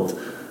build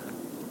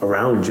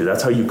around you.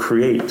 That's how you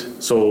create.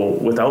 So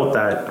without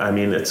that, I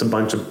mean, it's a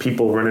bunch of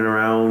people running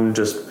around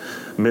just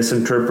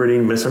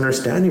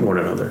misunderstanding one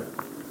another.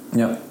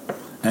 Yep.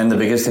 And the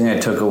biggest thing I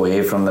took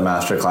away from the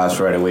masterclass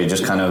right away,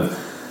 just kind of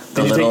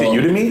Did you take the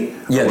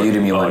Udemy? Yeah, the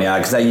Udemy one,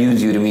 because I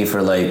use Udemy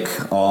for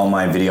like all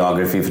my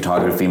videography,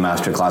 photography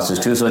master classes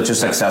too, so it's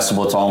just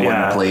accessible, it's all in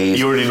one place.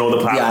 You already know the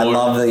platform. Yeah, I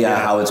love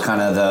how it's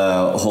kind of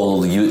the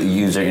whole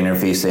user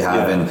interface they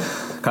have, and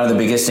kind of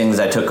the biggest things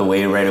I took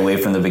away right away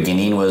from the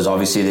beginning was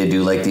obviously they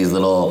do like these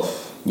little,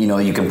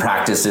 you can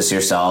practice this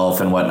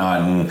yourself and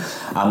whatnot, and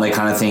I'm like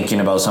kind of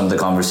thinking about some of the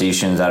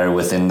conversations that are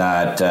within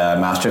that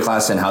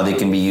masterclass and how they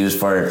can be used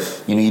for,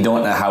 you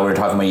don't know how we're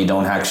talking about, you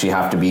don't actually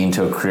have to be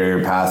into a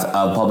career path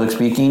of public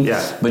speaking,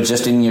 but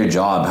just in your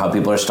job, how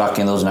people are stuck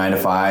in those 9 to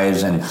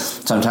 5s, and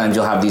sometimes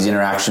you'll have these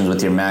interactions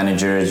with your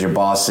managers, your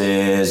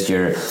bosses,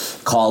 your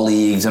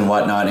colleagues and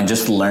whatnot, and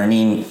just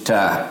learning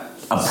to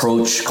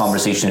approach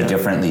conversations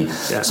differently.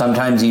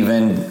 Sometimes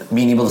even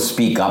being able to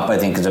speak up, I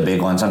think, is a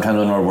big one. Sometimes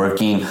when we're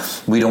working,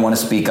 we don't want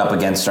to speak up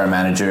against our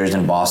managers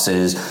and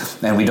bosses,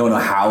 and we don't know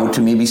how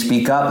to maybe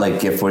speak up.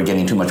 Like if we're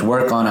getting too much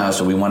work on us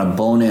or we want a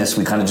bonus,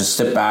 we kind of just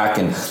sit back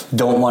and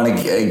don't want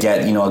to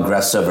get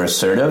aggressive or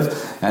assertive.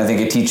 And I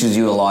think it teaches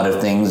you a lot of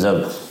things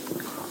of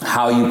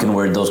how you can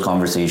word those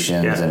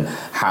conversations and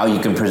how you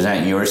can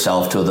present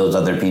yourself to those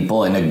other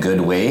people in a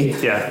good way.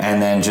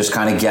 And then just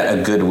kind of get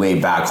a good way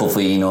back.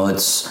 Hopefully,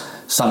 it's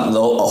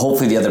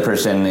hopefully the other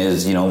person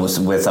is,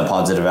 with a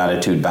positive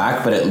attitude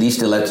back, but at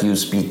least it lets you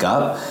speak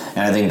up. And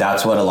I think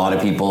that's what a lot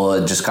of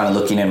people, just kind of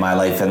looking in my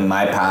life and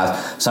my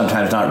past,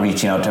 sometimes not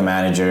reaching out to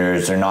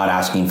managers or not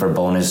asking for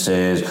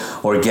bonuses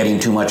or getting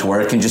too much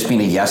work and just being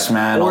a yes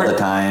man all the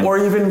time. Or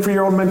even for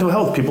your own mental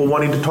health, people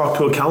wanting to talk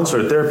to a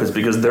counselor or therapist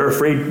because they're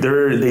afraid,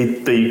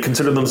 they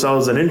consider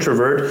themselves an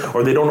introvert,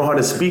 or they don't know how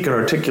to speak and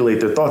articulate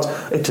their thoughts.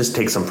 It just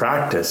takes some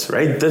practice,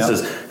 right? It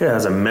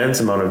has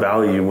immense amount of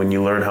value when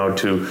you learn how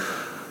to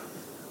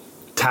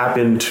tap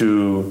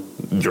into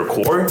your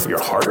core,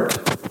 your heart,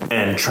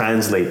 and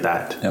translate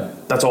that.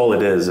 That's all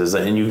it is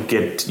and you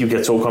get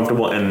so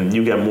comfortable and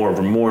you get more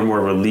and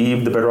more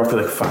relieved the better off.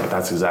 You're like, fuck,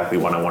 that's exactly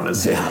what I want to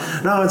say.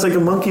 No, it's like a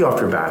monkey off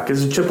your back.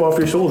 It's a chip off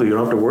your shoulder. You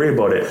don't have to worry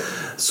about it.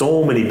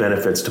 So many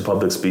benefits to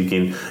public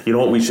speaking. You know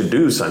what we should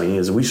do, Sonny,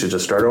 is we should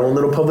just start our own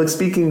little public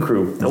speaking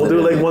crew. And we'll do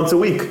it like once a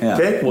week.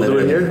 Okay? We'll do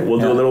it here. We'll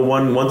do a little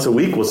one once a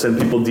week. We'll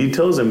send people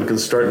details and we can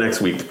start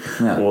next week.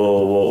 We'll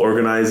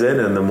organize it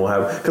and then we'll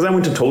have, because I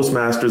went to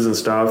Toastmasters and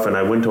stuff and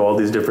I went to all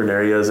these different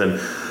areas and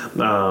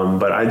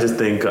but I just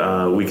think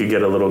we could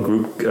get a little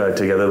group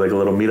together, like a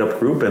little meetup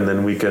group, and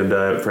then we could,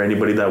 for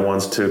anybody that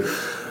wants to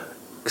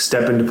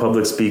step into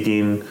public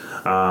speaking,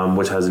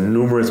 which has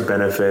numerous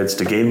benefits,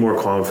 to gain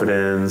more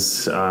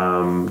confidence,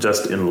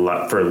 just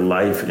for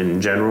life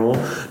in general,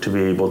 to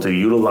be able to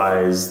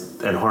utilize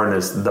and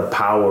harness the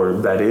power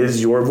that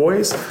is your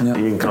voice.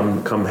 You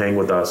can come hang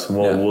with us.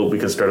 We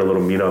can start a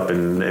little meetup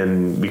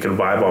and we can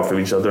vibe off of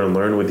each other and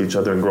learn with each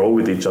other and grow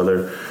with each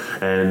other.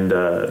 And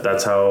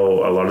that's how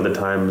a lot of the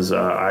times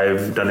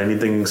I've done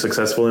anything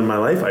successful in my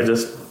life. I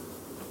just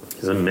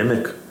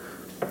mimic.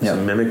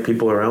 Mimic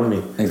people around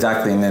me.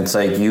 Exactly, and it's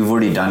like you've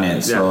already done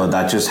it, so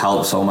that just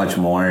helps so much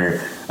more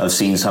of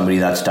seeing somebody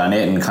that's done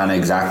it and kind of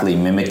exactly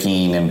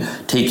mimicking and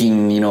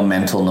taking,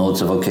 mental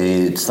notes of,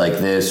 okay, it's like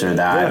this or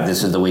that.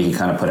 This is the way you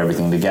kind of put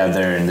everything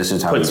together, and this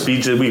is how we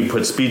can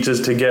put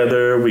speeches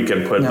together. We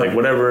can put like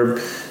whatever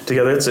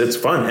together. It's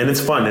fun, and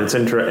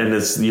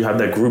it's you have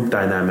that group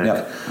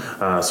dynamic.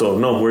 So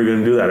we're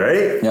gonna do that,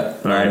 right?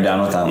 I'm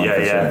down with that one.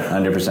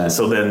 100%.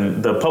 So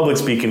then the public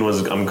speaking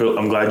was. I'm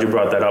glad you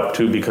brought that up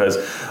too, because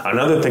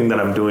another thing that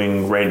I'm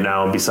doing right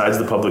now, besides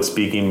the public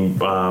speaking,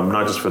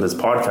 not just for this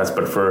podcast,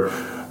 but for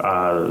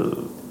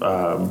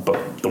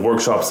the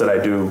workshops that I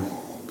do,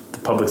 the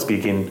public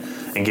speaking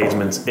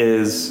engagements,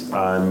 is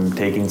I'm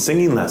taking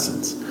singing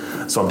lessons.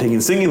 So I'm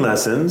taking singing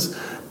lessons.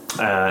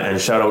 And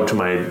shout out to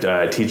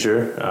my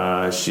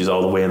teacher. She's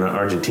all the way in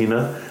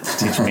Argentina,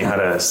 teaching me how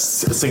to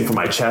sing from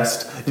my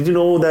chest. Did you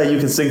know that you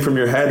can sing from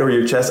your head or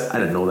your chest? I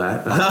didn't know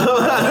that.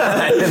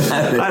 I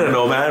don't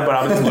know, man, but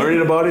I'm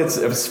learning about it.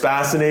 It's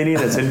fascinating.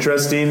 It's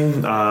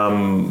interesting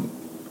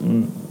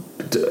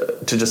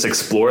to just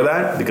explore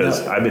that,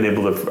 because I've been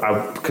able to.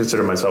 I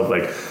consider myself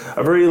like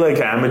a very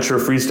amateur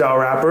freestyle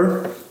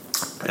rapper,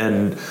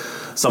 and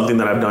something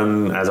that I've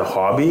done as a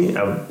hobby.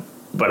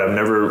 But I've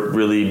never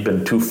really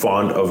been too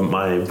fond of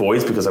my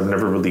voice because I've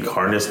never really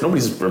harnessed.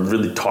 Nobody's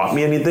really taught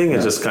me anything.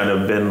 It's just kind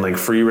of been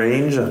free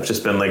range. I've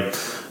just been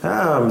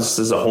I'm just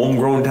as a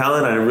homegrown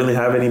talent. I didn't really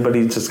have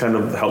anybody just kind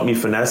of help me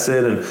finesse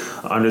it and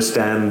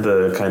understand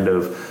the kind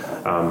of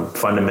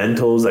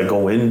fundamentals that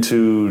go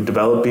into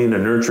developing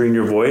and nurturing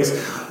your voice.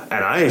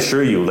 And I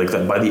assure you,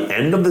 that by the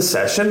end of the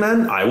session,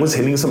 man, I was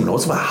hitting some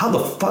notes about how the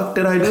fuck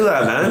did I do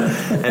that,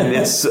 man? And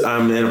it's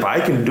and if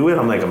I can do it,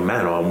 I'm like,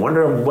 man, I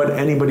wonder what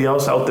anybody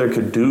else out there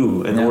could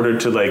do in order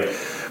to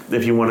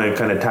if you want to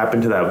kind of tap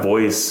into that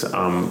voice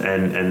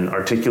and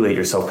articulate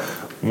yourself.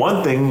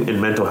 One thing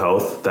in mental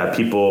health that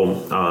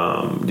people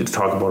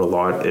talk about a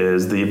lot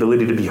is the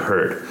ability to be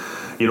heard.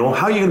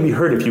 How are you going to be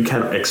heard if you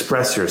can't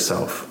express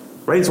yourself?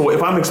 Right? So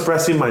if I'm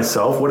expressing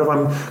myself, what if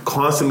I'm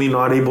constantly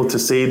not able to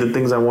say the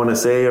things I want to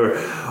say,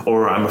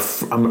 or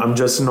I'm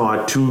just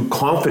not too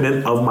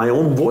confident of my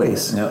own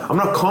voice? I'm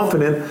not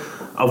confident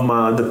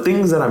of the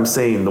things that I'm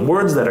saying, the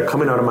words that are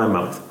coming out of my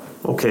mouth.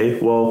 Okay,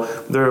 well,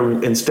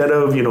 instead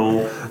of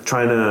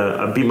trying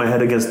to beat my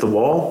head against the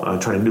wall,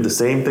 trying to do the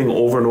same thing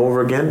over and over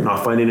again,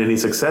 not finding any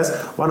success,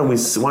 why don't we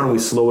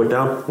slow it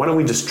down? Why don't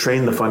we just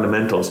train the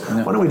fundamentals?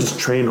 Why don't we just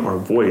train our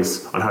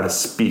voice on how to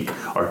speak,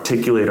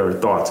 articulate our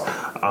thoughts,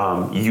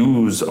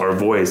 use our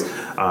voice,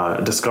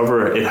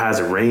 discover it has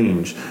a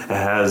range.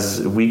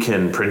 We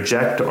can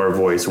project our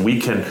voice. We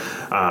can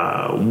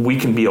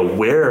be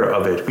aware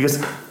of it,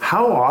 because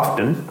how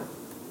often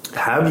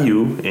have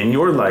you in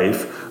your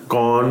life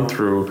gone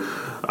through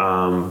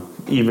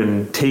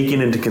even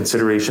taking into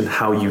consideration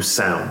how you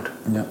sound?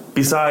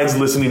 Besides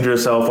listening to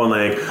yourself on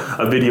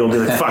a video and be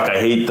like, fuck, I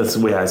hate this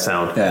way I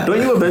sound.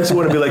 Don't you eventually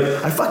want to be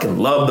like, I fucking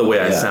love the way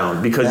I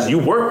sound, because you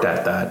worked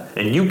at that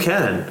and you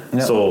can.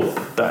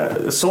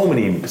 So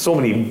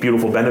many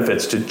beautiful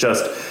benefits to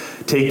just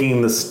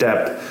taking the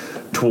step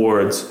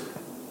towards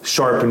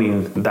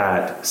sharpening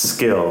that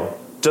skill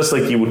just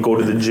like you would go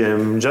to the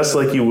gym, just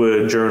like you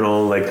would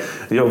journal, like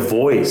your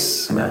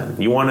voice, man.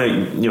 You want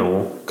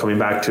to, coming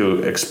back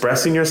to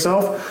expressing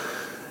yourself,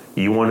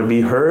 you want to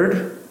be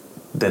heard,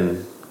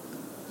 then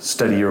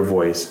study your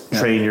voice,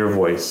 train your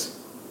voice.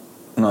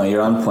 No,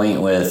 you're on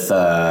point with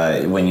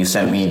when you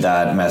sent me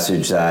that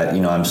message that,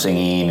 I'm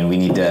singing and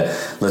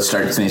let's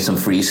start doing some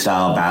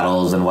freestyle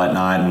battles and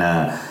whatnot. And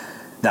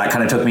that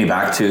kind of took me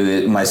back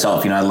to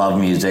myself. I love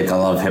music. I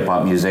love hip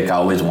hop music. I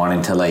always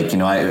wanted to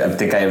I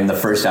think I in the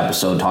first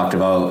episode talked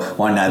about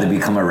wanting to either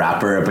become a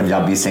rapper or a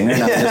Punjabi singer.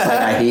 And I'm just like,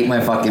 I hate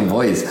my fucking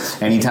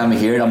voice. Anytime I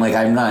hear it, I'm like,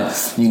 I'm not,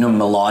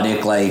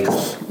 melodic like,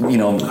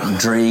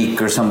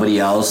 Drake or somebody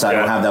else. I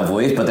don't have that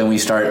voice. But then we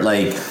start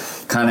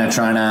kind of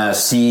trying to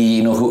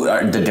see, who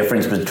are the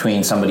difference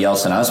between somebody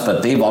else and us,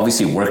 but they've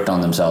obviously worked on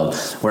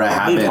themselves. Where I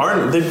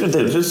haven't.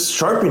 They're just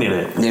sharpening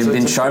it. They've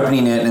been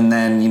sharpening it, and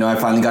then I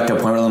finally got to a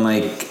point where I'm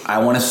like, I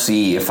want to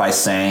see if I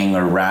sang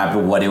or rap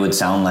what it would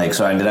sound like.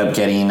 So I ended up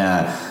getting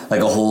a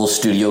whole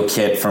studio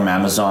kit from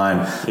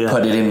Amazon,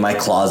 put it in my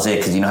closet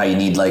because you know how you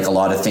need a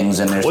lot of things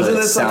in there. Wasn't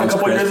this a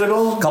couple years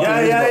ago?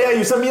 Yeah.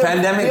 You sent me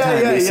pandemic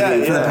time.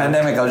 Basically, for the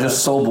pandemic, I was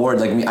just so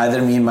bored.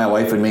 Either me and my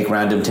wife would make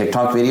random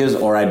TikTok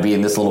videos, or I'd be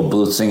in this little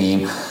booth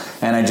singing.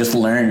 And I just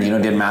learned,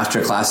 did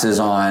master classes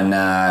on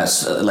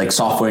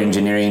software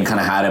engineering, kind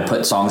of how to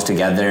put songs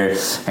together,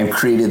 and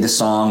created the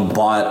song,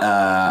 bought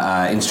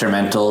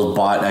instrumentals,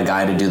 bought a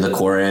guy to do the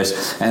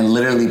chorus, and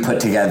literally put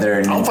together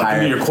an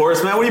entire... your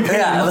chorus, man. What are you paying?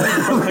 Yeah,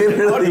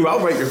 how do you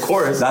outright your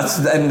chorus? That's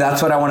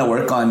what I want to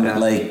work on.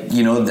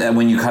 Yeah.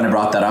 When you kind of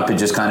brought that up, it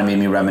just kind of made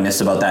me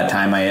reminisce about that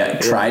time I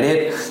tried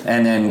it,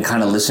 and then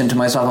kind of listened to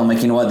myself. I'm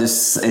like, you know what,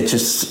 it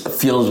just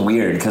feels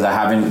weird because I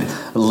haven't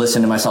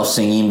listened to myself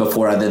singing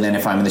before, other than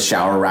if I'm in the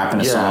shower rapping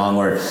a song,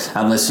 or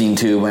I'm listening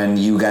to when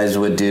you guys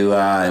would do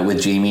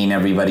with Jamie and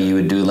everybody, you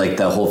would do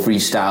the whole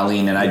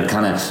freestyling, and I'd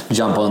kind of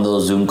jump on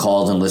those Zoom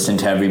calls and listen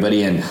to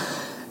everybody. And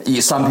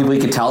some people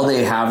you could tell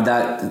they have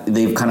that,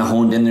 they've kind of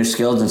honed in their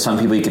skills, and some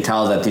people you could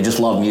tell that they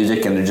just love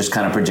music and they're just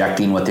kind of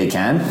projecting what they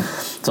can.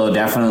 So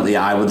definitely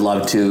I would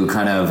love to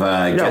kind of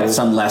get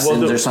some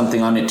lessons or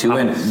something on it too,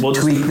 and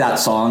tweak that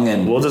song.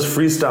 And we'll just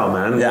freestyle,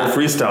 man. Yeah. We'll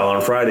freestyle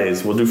on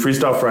Fridays. We'll do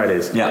freestyle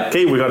Fridays. Yeah.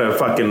 Okay, we got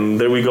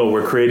there we go.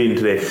 We're creating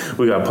today.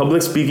 We got a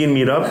public speaking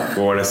meetup. We're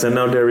going to send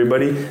out to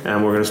everybody,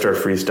 and we're going to start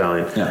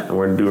freestyling. Yeah. And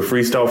we're going to do a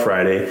freestyle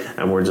Friday,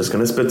 and we're just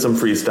going to spit some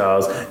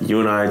freestyles,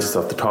 you and I, just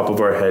off the top of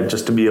our head,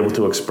 just to be able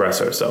to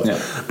express ourselves.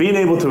 Yeah. Being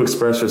able to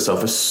express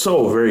yourself is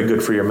so very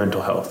good for your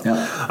mental health.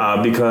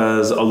 Yeah.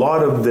 Because a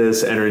lot of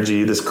this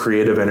energy, this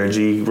creative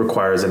energy,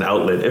 requires an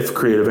outlet. If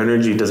creative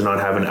energy does not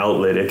have an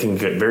outlet, it can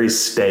get very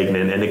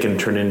stagnant, and it can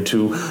turn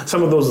into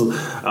some of those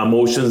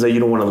emotions that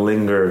you don't want to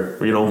linger.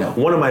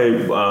 One of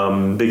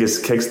my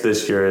biggest kicks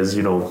this year is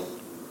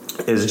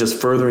just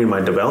furthering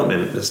my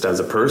development just as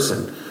a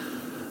person.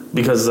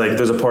 Because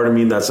there's a part of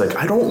me that's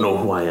I don't know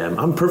who I am.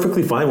 I'm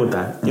perfectly fine with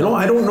that.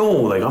 I don't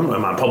know.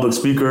 Am I a public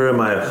speaker? Am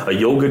I a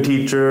yoga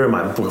teacher? Am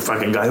I a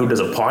fucking guy who does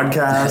a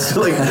podcast?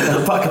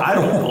 Fuck, I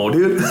don't know,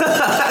 dude.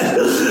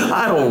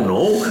 I don't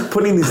know.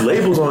 Putting these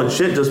labels on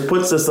shit just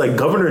puts this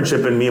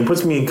governorship in me and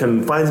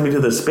confines me to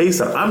the space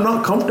that I'm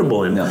not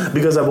comfortable in. No.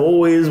 Because I've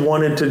always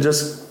wanted to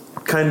just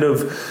kind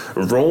of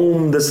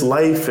roam this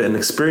life and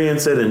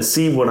experience it and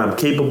see what I'm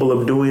capable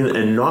of doing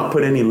and not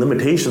put any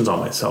limitations on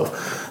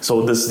myself.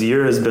 So this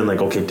year has been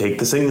okay, take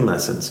the singing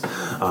lessons.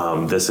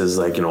 This is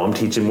I'm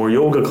teaching more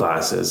yoga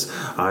classes.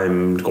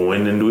 I'm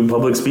going and doing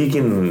public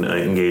speaking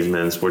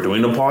engagements. We're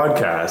doing a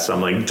podcast.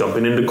 I'm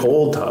jumping into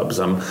cold tubs.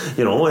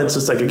 It's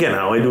just again,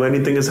 how I do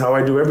anything is how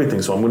I do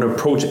everything. So I'm going to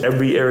approach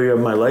every area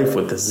of my life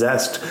with the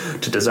zest,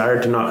 to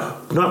desire to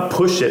not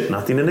push it,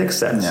 nothing in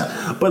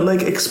excess, but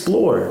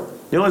explore.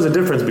 There's a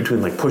difference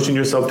between pushing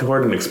yourself too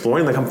hard and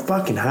exploring. I'm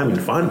fucking having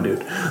fun,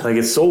 dude.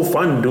 It's so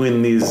fun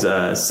doing these,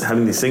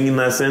 having these singing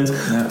lessons,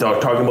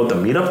 talking about the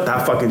meetup.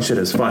 That fucking shit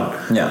is fun.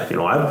 Yeah.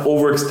 I've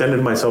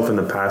overextended myself in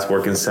the past,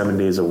 working 7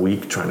 days a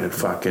week, trying to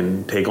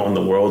fucking take on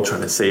the world,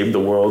 trying to save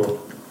the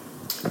world.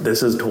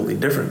 This is totally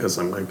different because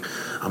I'm going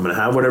to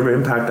have whatever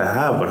impact I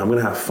have, but I'm going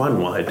to have fun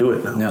while I do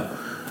it now. Yeah.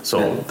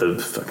 So the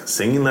fucking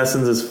singing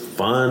lessons is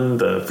fun.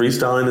 The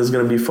freestyling is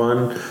going to be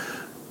fun.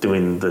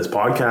 Doing this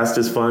podcast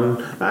is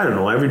fun. I don't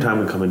know. Every time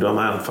we come into them,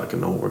 I don't fucking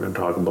know what we're going to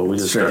talk about. We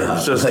just start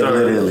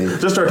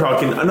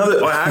talking.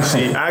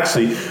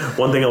 Actually,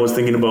 one thing I was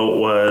thinking about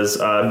was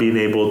being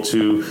able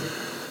to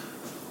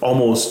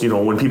almost,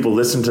 when people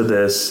listen to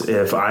this,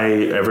 if I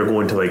ever go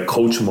into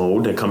coach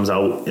mode, it comes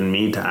out in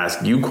me to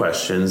ask you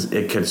questions.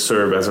 It can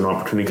serve as an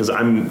opportunity because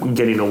I'm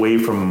getting away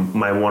from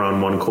my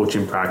one-on-one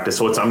coaching practice.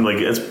 So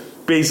it's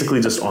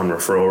basically just on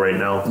referral right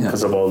now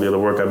because of all the other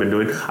work I've been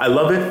doing. I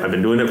love it. I've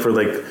been doing it for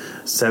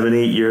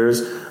 7-8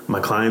 years. My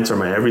clients are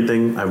my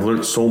everything. I've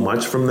learned so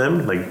much from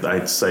them.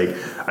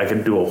 I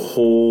could do a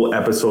whole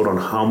episode on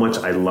how much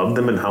I love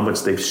them and how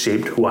much they've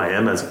shaped who I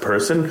am as a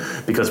person,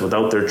 because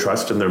without their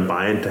trust and their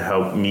buy-in to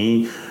help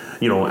me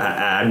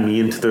add me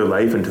into their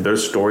life, into their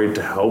story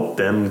to help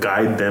them,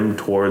 guide them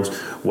towards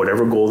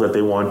whatever goal that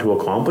they want to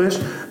accomplish,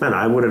 man,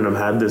 I wouldn't have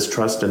had this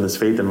trust and this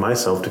faith in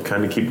myself to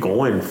kind of keep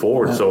going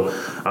forward. Yeah. So,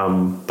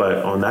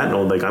 but on that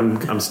note, like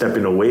I'm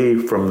stepping away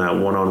from that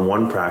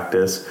one-on-one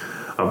practice,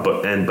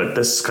 but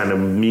this is kind of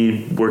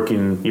me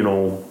working,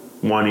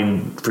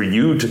 wanting for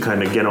you to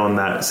kind of get on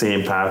that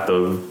same path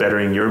of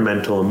bettering your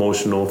mental,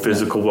 emotional,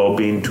 physical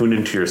well-being, tune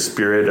into your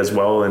spirit as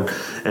well,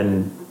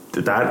 and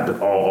that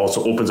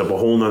also opens up a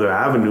whole nother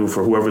avenue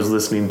for whoever's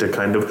listening to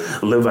kind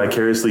of live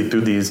vicariously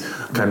through these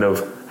kind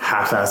of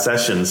half-ass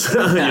sessions.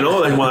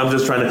 Like when I'm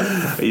just trying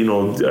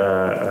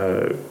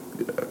to,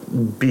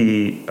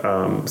 be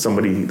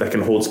somebody that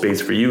can hold space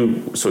for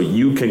you, so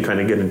you can kind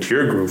of get into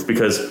your groove,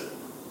 because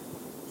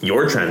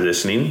you're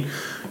transitioning,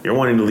 you're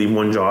wanting to leave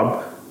one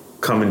job,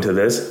 come into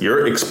this,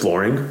 you're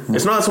exploring.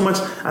 It's not so much,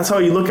 that's how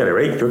you look at it,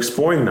 right? You're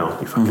exploring now.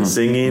 You're fucking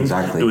singing,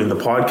 doing the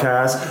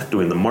podcast,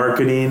 doing the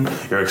marketing,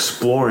 you're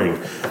exploring.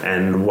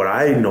 And what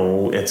I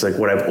know, it's like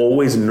what I've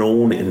always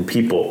known in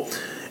people.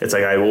 It's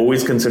like I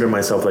always consider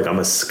myself like I'm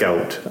a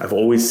scout. I've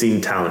always seen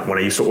talent. When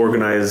I used to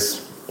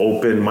organize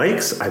open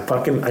mics,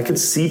 I could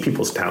see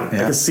people's talent.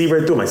 I could see right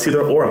through them. I see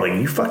their aura. I'm like,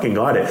 you fucking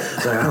got it.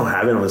 Like, I don't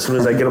have it. As soon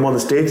as I get them on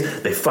the stage,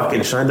 they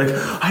fucking shine. Like,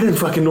 I didn't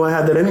fucking know I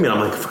had that in me. I'm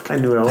like, fuck, I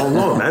knew it all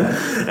along, man.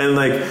 And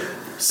like,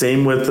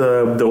 same with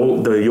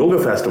the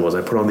yoga festivals.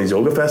 I put on these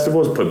yoga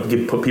festivals,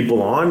 put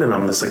people on, and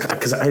I'm just like,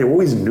 because I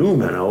always knew,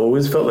 man. I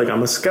always felt like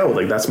I'm a scout.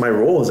 Like that's my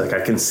role. Is like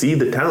I can see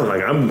the talent.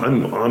 Like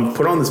I'm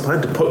put on this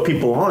planet to put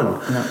people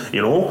on.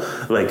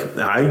 Like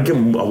I get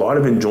a lot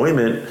of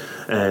enjoyment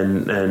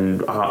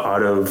and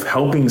out of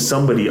helping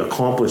somebody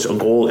accomplish a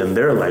goal in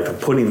their life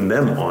and putting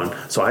them on.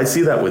 So I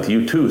see that with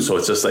you too. So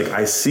it's just like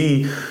I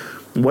see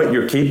what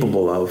you're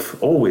capable of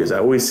always. I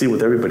always see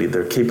with everybody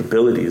their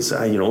capabilities.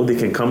 They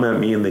can come at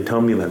me and they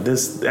tell me that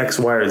this X,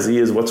 Y, or Z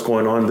is what's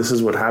going on. This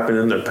is what happened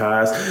in their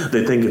past.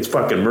 They think it's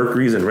fucking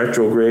Mercury's in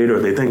retrograde, or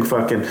they think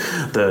fucking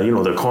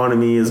the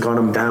economy has got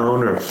them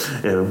down, or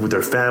with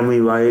their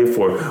family life,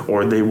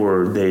 or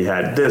they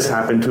had this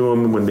happen to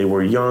them when they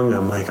were young.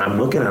 I'm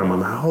looking at them.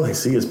 All I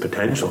see is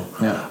potential.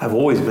 Yeah. I've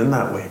always been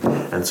that way.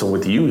 And so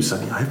with you,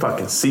 Sonny, I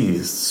fucking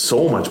see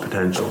so much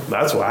potential.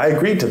 That's why I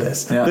agreed to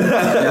this. Yeah.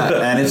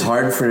 And it's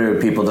hard for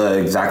people to,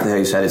 exactly how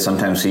you said it,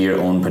 sometimes see your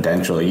own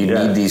potential. You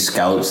need these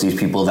scouts, these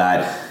people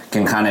that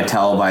can kind of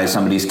tell by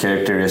somebody's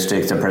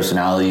characteristics, their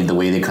personality, the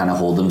way they kind of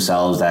hold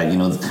themselves, that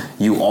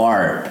you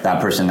are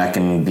that person that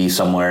can be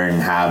somewhere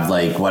and have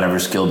like whatever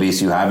skill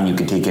base you have, and you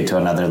can take it to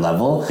another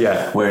level.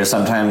 Whereas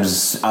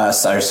sometimes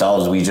us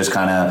ourselves, we just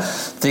kind of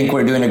think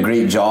we're doing a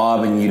great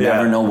job, and you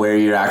never know where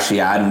you're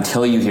actually at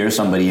until you hear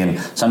somebody. And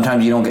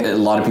sometimes you don't get, a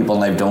lot of people in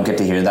life don't get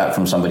to hear that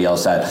from somebody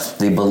else, that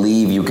they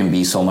believe you can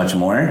be so much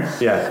more.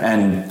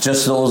 And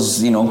just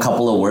those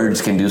couple of words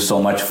can do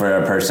so much for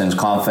a person's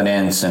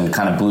confidence and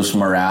kind of boost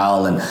morale,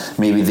 and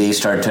maybe they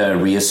start to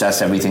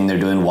reassess everything they're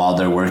doing while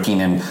they're working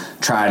and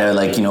try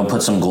to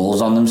put some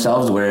goals on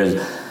themselves.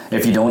 Whereas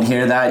if you don't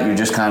hear that, you're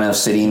just kind of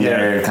sitting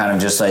there, kind of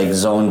just like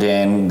zoned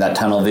in, that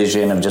tunnel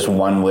vision of just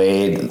one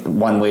way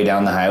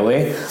down the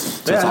highway.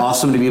 So it's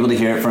awesome to be able to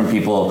hear it from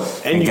people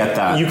and get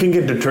that. You can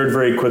get deterred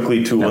very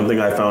quickly too. One thing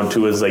I found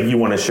too is like you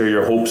want to share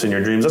your hopes and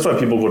your dreams. That's why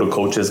people go to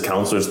coaches,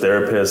 counselors,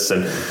 therapists,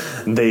 and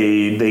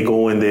they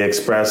go and they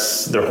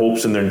express their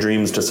hopes and their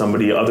dreams to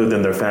somebody other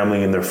than their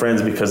family and their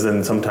friends, because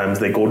then sometimes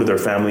they go to their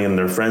family and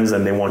their friends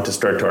and they want to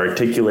start to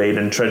articulate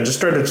and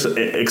start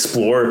to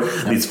explore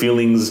these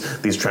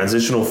feelings, these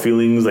transitional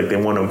feelings, like they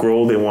want to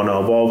grow, they want to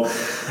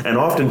evolve. And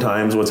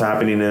oftentimes what's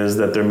happening is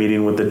that they're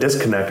meeting with the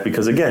disconnect,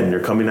 because again, you're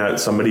coming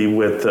at somebody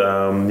with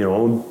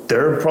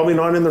they're probably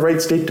not in the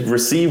right state to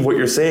receive what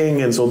you're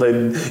saying, and so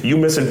then you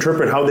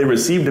misinterpret how they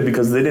received it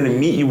because they didn't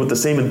meet you with the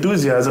same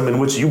enthusiasm in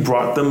which you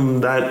brought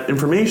them that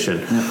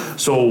information.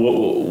 So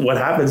what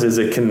happens is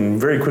it can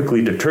very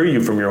quickly deter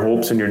you from your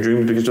hopes and your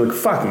dreams, because you're like,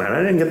 fuck man,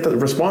 I didn't get the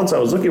response I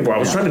was looking for. I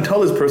was trying to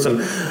tell this person,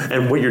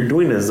 and what you're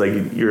doing is like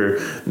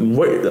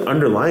what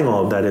underlying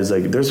all of that is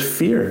like there's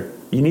fear.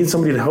 You need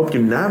somebody to help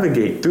you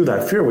navigate through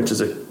that fear, which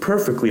is a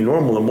perfectly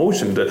normal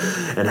emotion,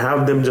 and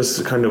have them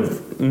just kind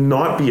of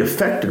not be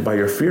affected by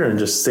your fear and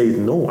just say,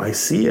 no, I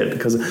see it.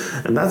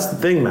 And that's the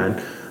thing,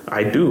 man.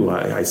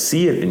 I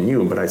see it in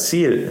you, but I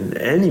see it in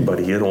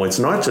anybody. It's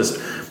not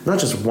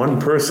just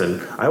one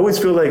person. I always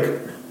feel like,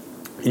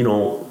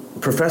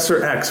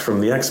 Professor X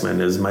from the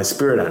X-Men is my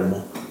spirit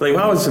animal. Like, if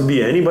I was to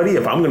be anybody,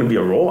 if I'm going to be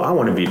a role, I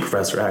want to be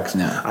Professor X.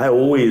 Yeah. I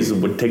always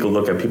would take a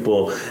look at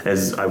people,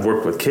 as I've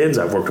worked with kids,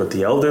 I've worked with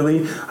the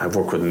elderly, I've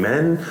worked with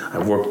men,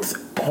 I've worked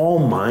with all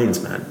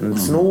minds, man. And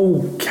it's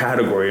no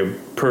category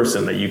of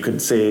person that you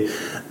could say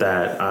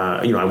that,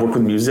 I work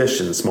with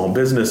musicians, small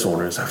business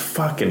owners. I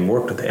fucking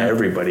worked with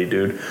everybody,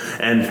 dude.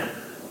 And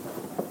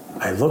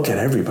I look at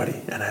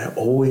everybody and I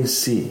always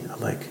see, I'm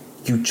like,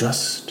 you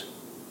just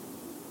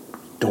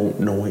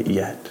don't know it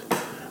yet,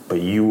 but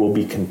you will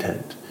be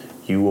content.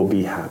 you will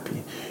be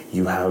happy.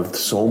 You have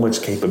so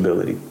much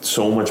capability,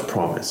 so much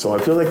promise. So I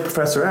feel like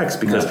Professor X,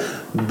 because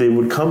they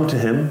would come to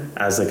him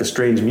as like a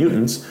strange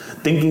mutants,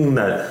 thinking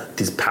that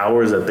these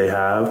powers that they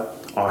have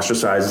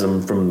ostracizes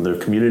them from their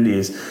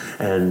communities.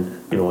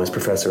 And, you know, as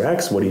Professor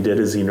X, what he did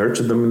is he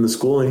nurtured them in the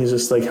school, and he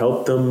just like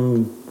helped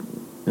them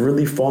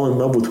really fall in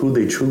love with who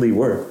they truly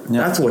were.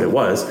 Yeah. That's what it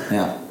was.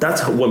 Yeah.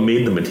 That's what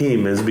made them a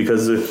team, is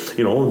because,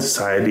 you know,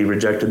 society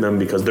rejected them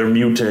because they're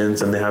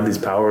mutants and they have these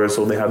powers,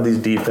 so they have these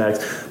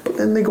defects. But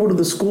then they go to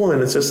the school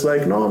and it's just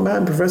like, no,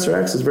 man, Professor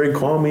X is very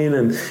calming,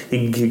 and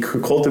he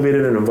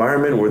cultivated an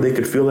environment where they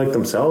could feel like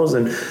themselves,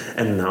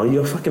 and now you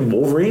have fucking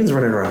Wolverines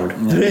running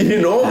around. Yeah.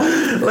 You know?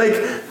 Like,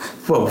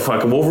 well,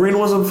 fucking Wolverine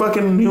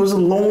he was a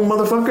lone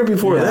motherfucker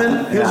before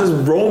then. He was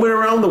just roaming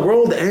around the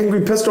world,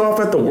 angry, pissed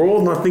off at the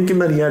world, not thinking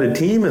that he had a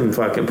team, and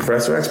fucking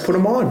Professor X put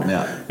him on.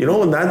 Yeah. You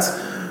know, and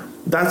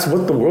that's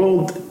what the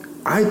world,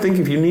 I think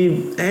if you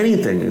need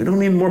anything, you don't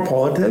need more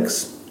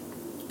politics.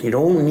 You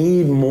don't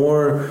need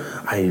more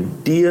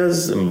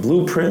ideas and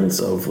blueprints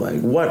of like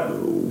what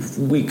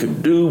we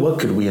could do, what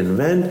could we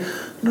invent.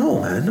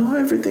 No, man, no,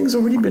 everything's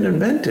already been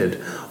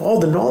invented. All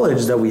the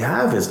knowledge that we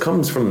have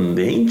comes from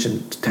the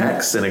ancient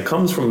texts, and it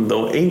comes from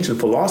the ancient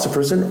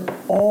philosophers in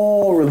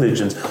all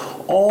religions,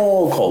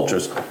 all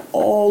cultures,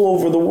 all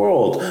over the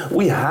world.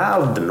 We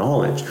have the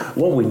knowledge.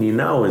 What we need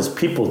now is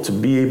people to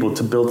be able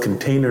to build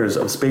containers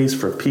of space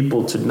for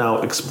people to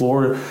now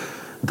explore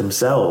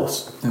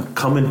themselves,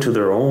 come into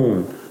their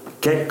own,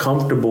 get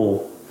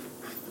comfortable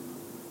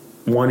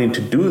wanting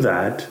to do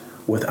that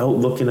without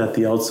looking at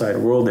the outside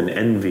world in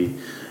envy,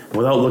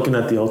 without looking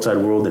at the outside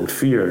world in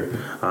fear,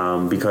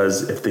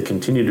 because if they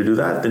continue to do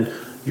that, then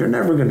you're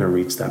never going to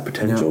reach that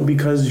potential,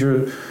 because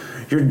you're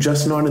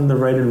just not in the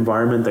right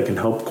environment that can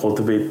help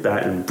cultivate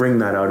that and bring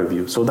that out of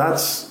you. So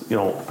that's, you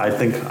know, I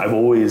think I've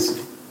always,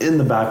 in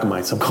the back of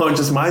my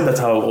subconscious mind, that's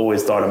how I've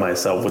always thought of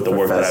myself with the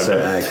work that I've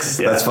done. X.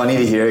 Yeah. That's funny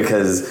to hear,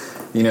 because,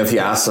 you know, if you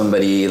ask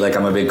somebody, like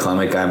I'm a big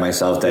comic guy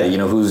myself, that, you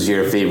know, who's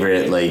your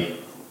favorite, like,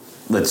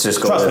 let's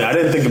just go. Trust me, I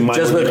didn't think of mine.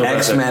 Just with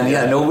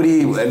X-Men,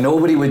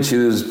 nobody would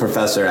choose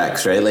Professor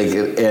X, right? Like,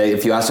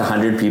 if you ask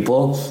 100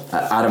 people,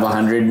 out of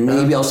 100,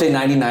 maybe I'll say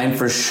 99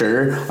 for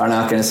sure are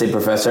not going to say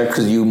Professor X,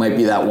 because you might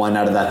be that one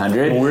out of that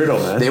 100. Weirdo,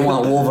 man. They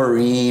want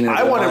Wolverine. Or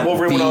I wanted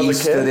Wolverine Beast, when I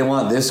was a kid. Or they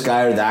want this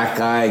guy or that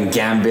guy,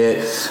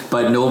 Gambit,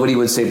 but nobody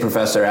would say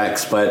Professor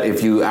X. But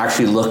if you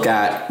actually look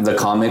at the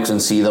comics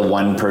and see the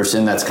one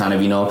person that's kind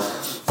of, you know,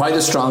 probably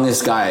the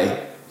strongest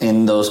guy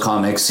in those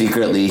comics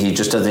secretly, he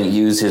just doesn't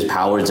use his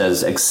powers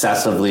as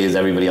excessively as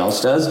everybody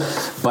else does,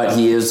 but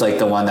he is like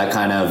the one that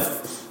kind of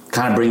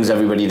brings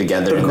everybody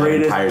together in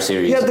the entire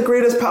series. Yeah, the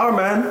greatest power,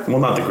 man. Well,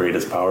 not the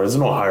greatest power. There's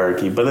no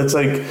hierarchy, but it's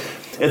like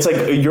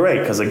you're right,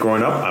 because like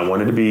growing up, I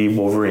wanted to be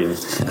Wolverine.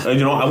 You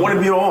know, I wanted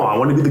to be I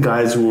wanted to be the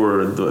guys who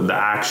were the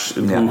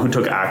action, who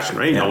took action,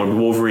 right? I wanted to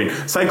be Wolverine.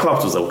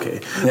 Cyclops was okay.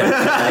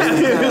 Yeah.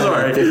 He was all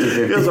right.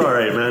 He was all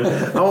right, man.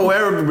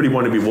 Everybody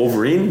wanted to be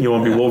Wolverine. You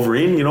want to be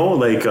Wolverine? You know,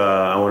 like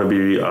I want to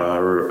be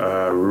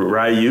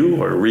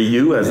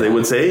Ryu, as they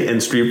would say in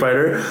Street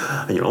Fighter.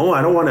 You know,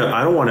 I don't want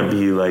to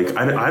be like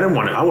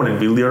I wanted to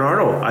be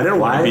Leonardo. I don't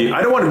want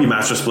to be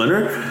Master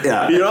Splinter.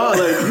 Yeah. You know,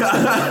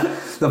 like.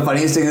 The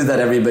funniest thing is that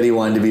everybody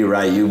wanted to be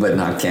Ryu, but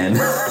not Ken.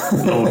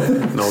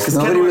 No, because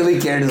nobody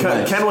really cared as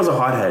much. Ken was a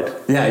hothead.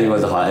 Yeah, he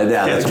was a hothead.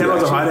 Yeah, Ken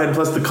was a hothead.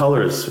 Plus the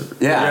colors.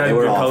 Yeah, they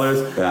were off.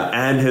 Colors. Yeah.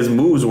 And his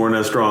moves weren't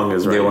as strong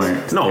as Ray's. They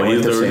weren't. No,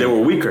 they were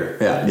weaker.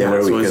 Yeah, they were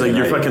weaker. So he's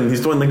like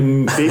he's throwing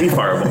like baby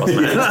fireballs,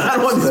 man. I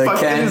don't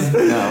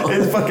want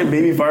his fucking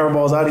baby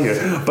fireballs out of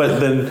here. But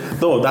then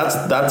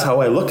that's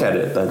how I look at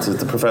it. That's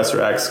the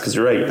Professor X. Because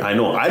you're right. I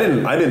know. I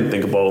didn't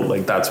think about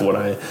like that's what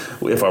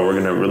if I were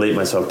going to relate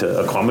myself to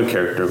a comic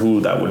character,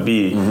 who that would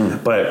be.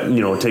 Mm-hmm. But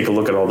you know, take a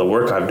look at all the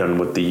work I've done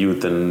with the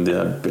youth and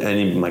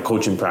my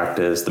coaching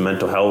practice, the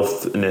mental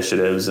health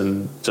initiatives,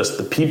 and just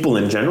the people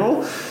in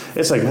general.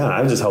 It's like, man,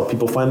 I just help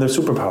people find their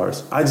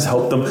superpowers. I just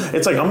help them.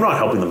 It's like I'm not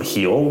helping them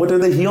heal. What are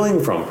they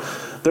healing from?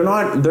 They're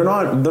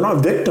not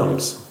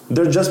victims.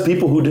 They're just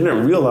people who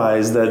didn't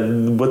realize that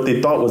what they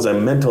thought was a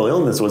mental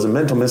illness was a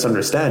mental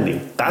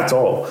misunderstanding. That's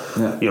all.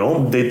 Yeah. You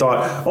know, they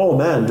thought, oh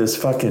man, this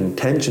fucking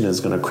tension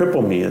is going to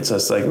cripple me. It's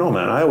just like, no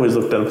man, I always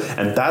looked at them.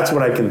 And that's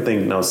what I can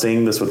think now,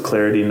 saying this with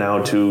clarity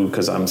now too,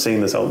 because I'm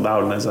saying this out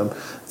loud, and as I'm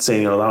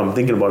saying it out loud, I'm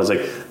thinking about it, it's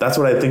like, that's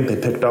what I think they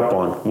picked up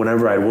on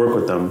whenever I work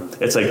with them.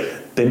 It's like,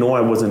 they know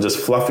I wasn't just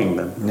fluffing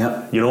them.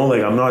 Yeah. You know,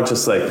 like I'm not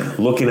just like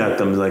looking at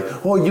them like,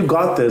 oh, you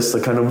got this,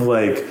 like kind of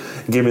like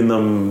giving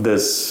them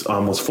this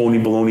almost phony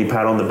baloney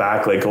pat on the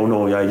back, like, oh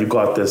no, yeah, you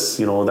got this,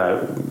 you know,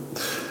 that.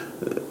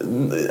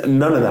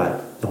 None of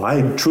that. No,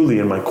 I truly,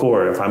 in my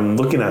core, if I'm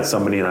looking at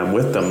somebody and I'm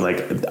with them,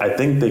 like I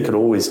think they could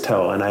always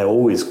tell, and I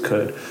always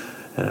could,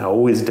 and I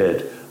always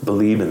did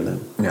believe in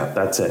them. Yeah.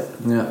 That's it.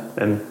 Yeah.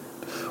 And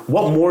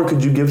what more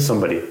could you give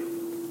somebody?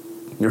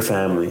 Your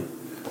family,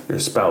 your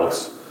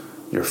spouse,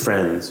 your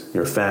friends,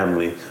 your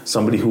family,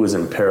 somebody who is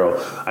in peril.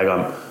 I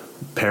got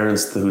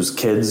parents whose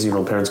kids,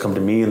 parents come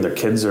to me and their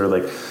kids are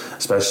like,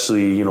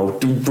 especially,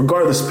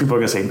 regardless, people are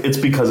going to say, it's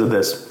because of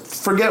this.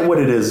 Forget what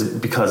it is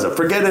because of.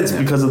 Forget it's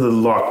because of the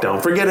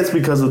lockdown. Forget it's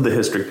because of the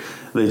history.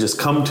 They just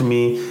come to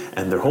me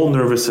and their whole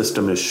nervous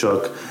system is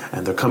shook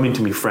and they're coming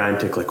to me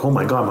frantic, like, oh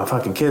my God, my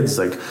fucking kids,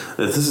 like,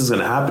 this is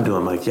going to happen to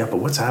them. I'm like, yeah, but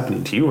what's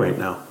happening to you right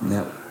now?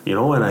 Yeah.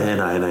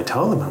 And I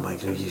tell them, I'm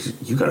like,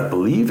 you got to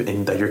believe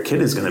in that your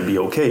kid is going to be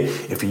okay.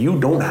 If you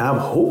don't have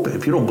hope,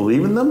 if you don't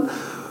believe in them,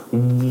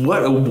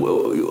 what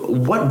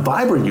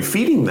vibe are you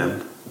feeding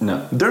them?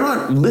 No. They're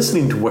not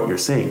listening to what you're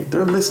saying.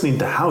 They're listening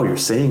to how you're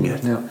saying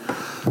it. Yeah.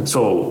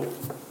 So,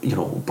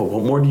 but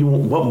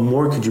what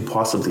more could you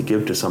possibly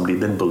give to somebody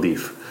than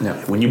belief? Yeah.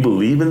 When you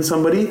believe in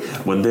somebody,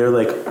 when they're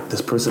like,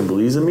 this person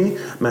believes in me,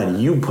 man,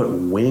 you put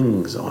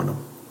wings on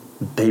them.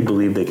 They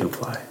believe they can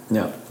fly.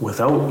 Yeah.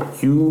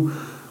 Without you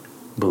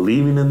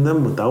believing in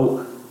them,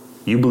 without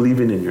you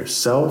believing in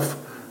yourself,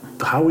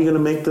 how are we going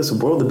to make this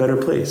world a better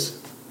place?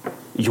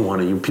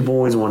 People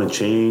always want to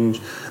change.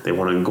 They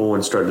want to go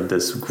and start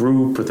this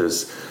group or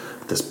this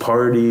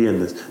party,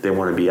 and they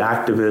want to be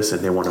activists,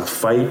 and they want to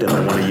fight, and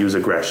they want to use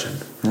aggression.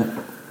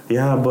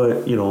 Yeah,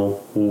 but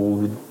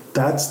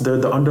that's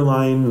the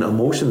underlying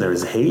emotion. There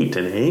is hate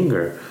and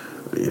anger.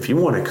 If you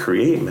want to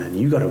create, man,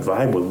 you got to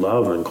vibe with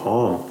love and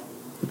calm.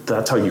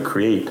 That's how you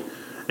create.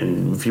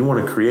 And if you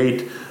want to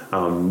create,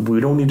 we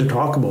don't need to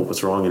talk about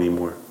what's wrong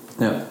anymore.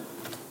 Yeah.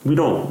 We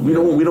don't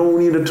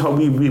need to talk.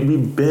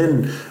 We've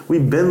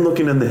been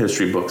looking in the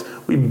history books.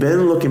 We've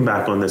been looking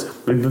back on this.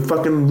 We've been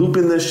fucking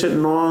looping this shit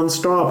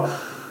nonstop.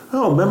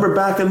 Oh, remember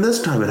back in this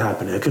time it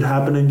happened. It could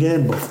happen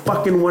again. But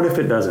fucking what if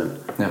it doesn't?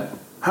 Yeah.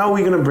 How are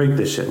we gonna break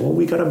this shit? Well,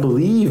 we gotta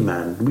believe,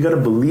 man. We gotta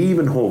believe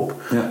and hope.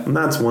 Yeah. And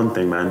that's one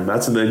thing, man.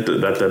 That's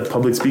the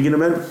public speaking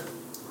event.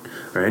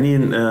 Or any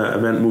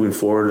event moving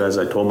forward, as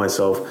I told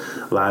myself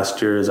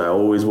last year, is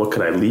what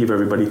could I leave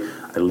everybody?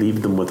 I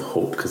leave them with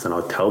hope, because then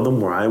I'll tell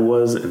them where I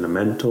was in the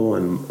mental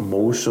and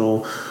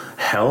emotional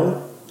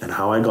hell and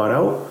how I got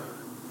out.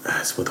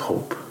 It's with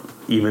hope,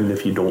 even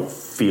if you don't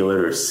feel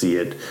it or see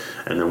it.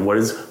 And then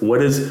what's that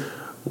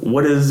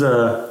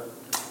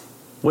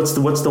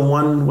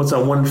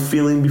one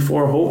feeling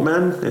before hope,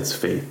 man? It's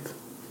faith.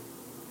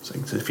 It's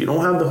like, if you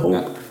don't have the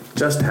hope,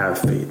 just have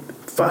faith.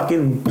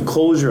 Fucking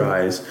close your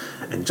eyes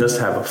and just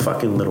have a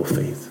fucking little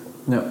faith.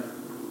 Yeah.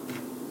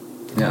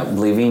 Yeah,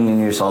 believing in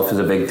yourself is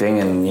a big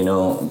thing, and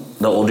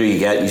the older you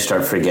get, you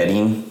start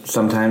forgetting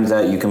sometimes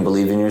that you can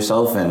believe in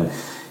yourself, and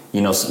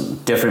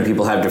different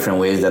people have different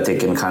ways that they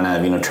can kind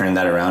of turn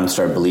that around and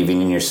start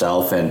believing in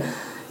yourself. And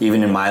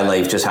even in my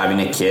life, just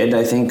having a kid,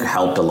 I think,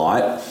 helped a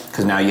lot,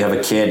 because now you have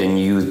a kid and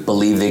you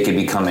believe they could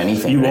become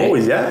anything. You right?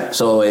 Always, yeah.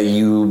 So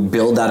you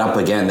build that up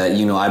again, that,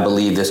 I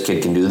believe this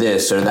kid can do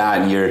this or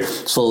that, and you're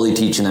slowly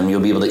teaching them. You'll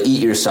be able to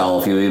eat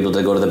yourself. You'll be able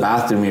to go to the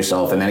bathroom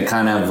yourself, and then it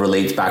kind of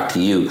relates back to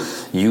you.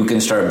 You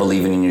can start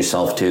believing in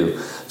yourself too.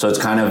 So it's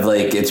kind of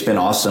like, it's been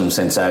awesome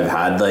since I've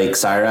had like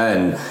Syra,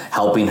 and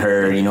helping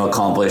her,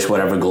 accomplish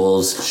whatever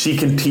goals. She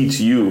can teach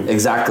you.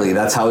 Exactly.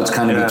 That's how it's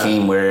kind of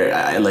became, where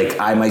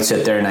I might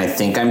sit there and I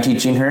think I'm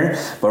teaching her,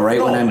 but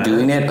when I'm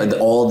doing it,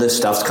 all this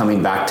stuff's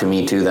coming back to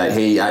me too, that,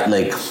 hey,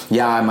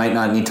 I might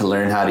not need to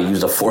learn how to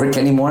use a fork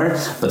anymore,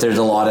 but there's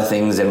a lot of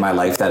things in my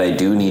life that I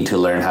do need to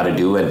learn how to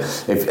do. And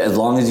as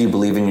long as you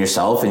believe in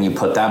yourself and you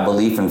put that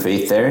belief and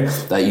faith there,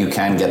 that you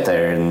can get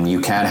there, and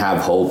you can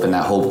have hope, and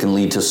that hope can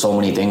lead to so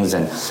many things.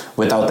 And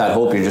without that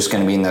hope, you're just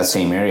going to be in that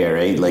same area,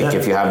 right?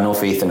 If you have no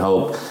faith and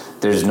hope,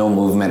 there's no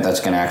movement that's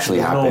going to actually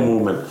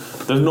happen.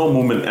 There's no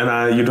movement.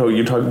 And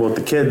you talk about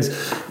the kids.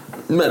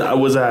 Man, I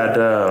was at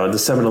the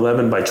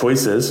 7-Eleven by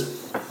Choices,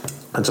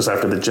 and just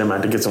after the gym, I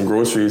had to get some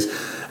groceries,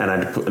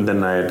 and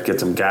then I had to get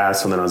some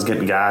gas, and then I was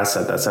getting gas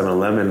at that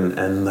 7-Eleven,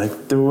 and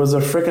there was a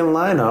freaking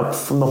lineup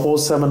from the whole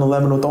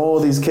 7-Eleven with all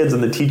these kids,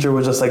 and the teacher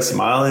was just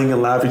smiling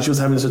and laughing. She was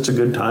having such a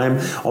good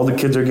time. All the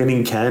kids are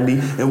getting candy.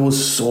 It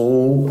was so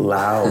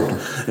loud.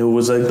 It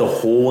was the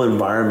whole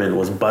environment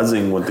was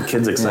buzzing with the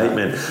kids'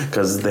 excitement,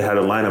 because they had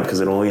a lineup, because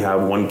they'd only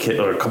have one kid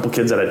or a couple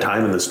kids at a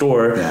time in the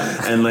store.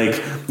 Yeah. And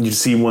you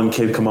see one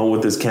kid come out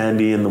with his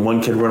candy, and the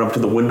one kid run up to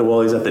the window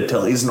while he's at the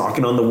till. He's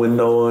knocking on the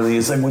window, and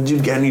he's like, "What'd you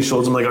get?" And he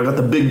shows him I got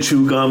the big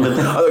chew gum, and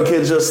the other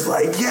kid's just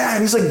yeah,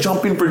 and he's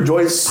jumping for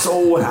joy,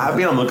 so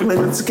happy. I'm looking at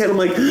this kid, I'm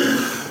like,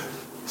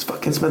 this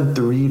fucking spent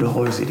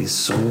 $3 and he's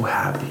so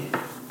happy.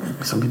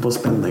 Some people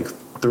spend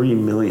 $3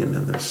 million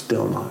and they're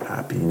still not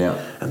happy. Yeah.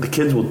 And the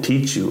kids will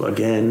teach you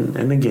again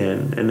and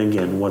again and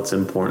again what's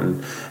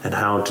important, and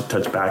how to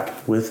touch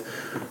back with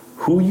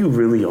who you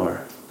really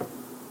are.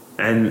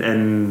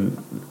 And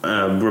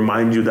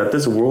remind you that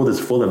this world is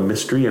full of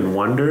mystery and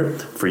wonder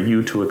for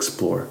you to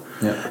explore.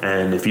 Yeah.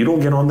 And if you don't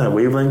get on that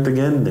wavelength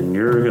again, then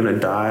you're going to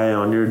die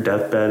on your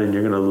deathbed, and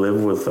you're going to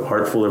live with a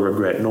heart full of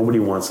regret. Nobody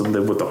wants to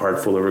live with a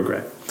heart full of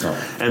regret. No.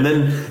 And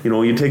then,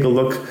 you take a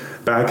look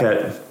back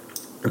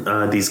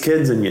at these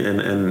kids,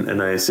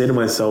 and I say to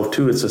myself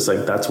too, it's just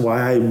that's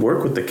why I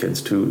work with the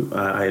kids too.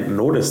 I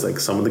notice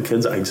some of the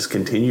kids, I just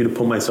continue to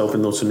put myself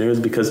in those scenarios,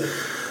 because,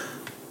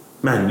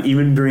 man,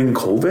 even during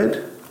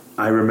COVID,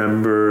 I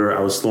remember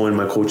I was slowing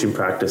my coaching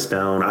practice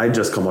down. I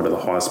just come out of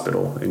the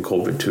hospital in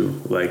COVID too.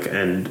 Like,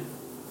 and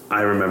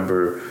I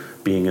remember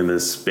being in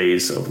this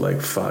space of like,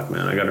 fuck,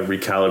 man, I got to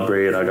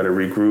recalibrate. I got to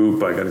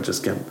regroup. I got to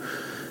just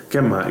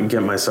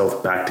get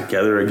myself back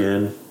together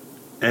again.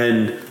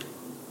 And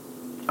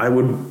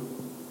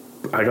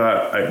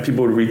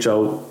people would reach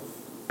out,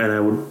 and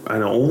I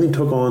only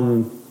took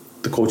on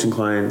the coaching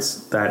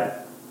clients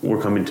that were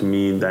coming to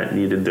me that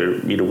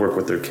needed me to work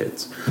with their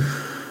kids.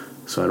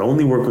 So I'd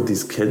only work with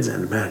these kids,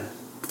 and man,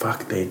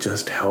 fuck, they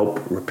just help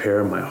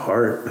repair my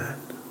heart, man.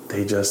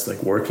 They just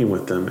like working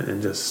with them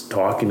and just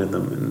talking to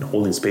them and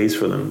holding space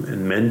for them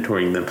and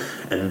mentoring them,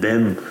 and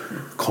them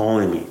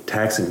calling me,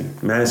 texting me,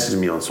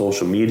 messaging me on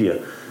social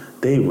media.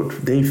 They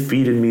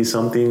feeded me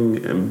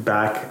something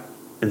back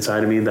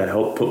inside of me that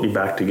helped put me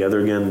back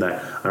together again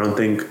that I don't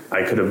think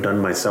I could have done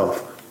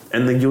myself.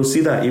 And like you'll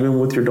see that even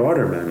with your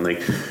daughter, man.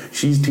 Like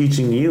she's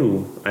teaching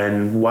you,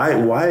 and why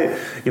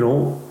you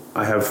know.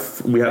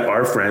 We have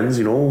our friends,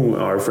 you know,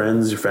 our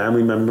friends, your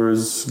family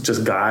members,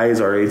 just guys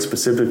our age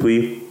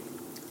specifically,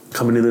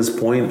 coming to this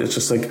point. It's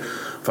just like,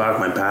 fuck,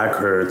 my back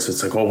hurts.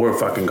 It's like, oh, we're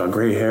fucking got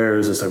gray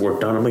hairs. It's like, we're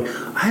done. I'm like,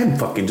 I am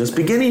fucking just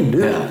beginning,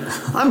 dude.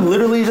 Yeah. I'm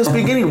literally just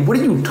beginning. What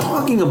are you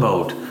talking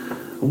about?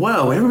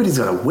 Wow, everybody's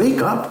got to wake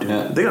up, dude.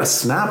 Yeah. They got to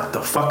snap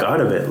the fuck out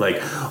of it. Like,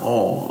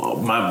 oh,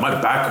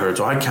 my back hurts.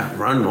 Oh, I can't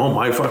run. Oh,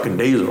 my fucking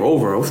days are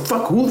over. Oh,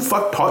 fuck, who the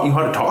fuck taught you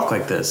how to talk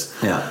like this?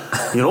 Yeah.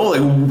 You know, like,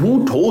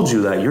 who told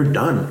you that you're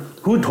done?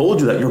 Who told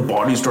you that your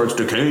body starts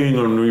decaying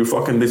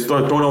and they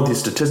start throwing out these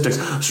statistics?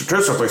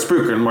 Statistically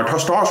speaking, my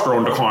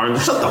testosterone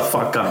declines. Shut the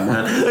fuck up,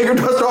 man. Like your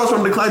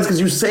testosterone declines because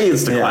you say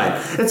it's declined.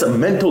 Yeah. It's a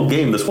mental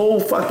game. This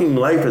whole fucking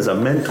life is a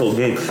mental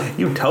game.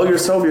 You tell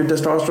yourself your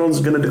testosterone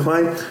is going to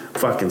decline,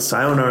 fucking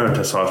sayonara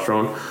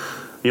testosterone.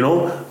 You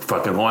know,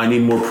 fucking, oh, I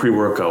need more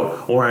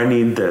pre-workout, or I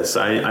need this.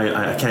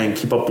 I can't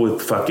keep up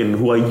with fucking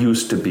who I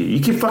used to be.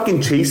 You keep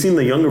fucking chasing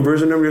the younger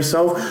version of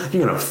yourself,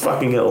 you're gonna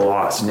fucking get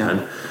lost,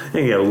 man.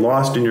 You're gonna get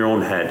lost in your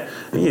own head.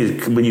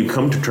 And when you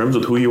come to terms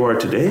with who you are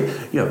today,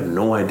 you have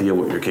no idea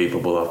what you're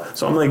capable of.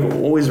 So I'm like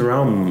always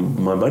around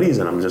my buddies,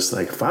 and I'm just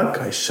like, fuck,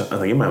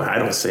 like in my, I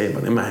don't say it,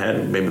 but in my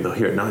head, maybe they'll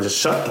hear it now. Just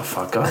shut the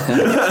fuck up.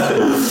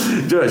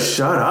 Just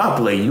shut up.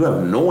 Like you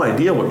have no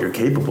idea what you're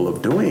capable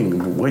of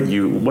doing,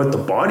 what the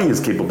body is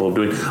capable of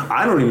doing.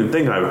 I don't even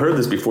think I've heard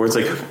this before. It's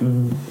like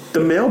the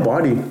male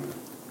body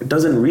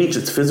doesn't reach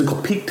its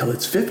physical peak till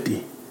it's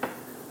 50.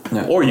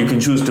 Yeah. Or you can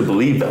choose to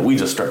believe that we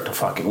just start to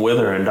fucking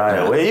wither and die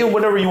away.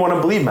 Whatever you want to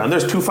believe, man.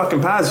 There's two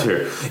fucking paths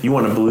here. You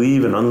want to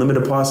believe in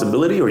unlimited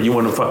possibility, or you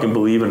want to fucking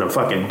believe in a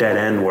fucking dead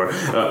end where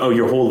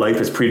your whole life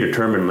is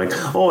predetermined. Like,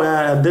 oh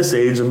yeah, at this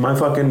age,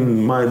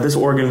 this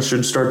organ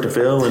should start to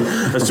fail, and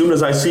as soon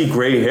as I see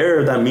gray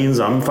hair, that means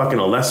I'm fucking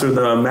a lesser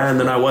man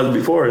than I was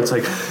before. It's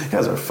like, you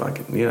guys are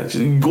fucking,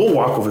 just go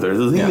walk over there.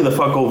 Leave me the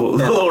fuck alone.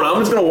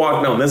 I'm just gonna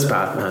walk down this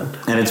path, man.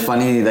 And it's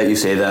funny that you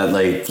say that.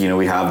 Like, you know,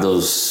 we have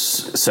those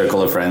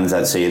circle of friends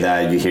that say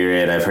that. You hear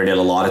it. I've heard it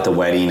a lot at the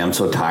wedding. I'm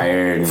so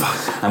tired.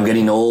 I'm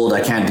getting old.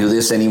 I can't do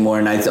this anymore.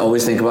 And I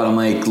always think about, I'm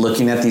like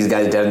looking at these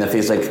guys dead in the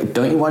face, like,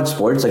 don't you watch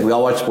sports? Like, we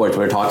all watch sports.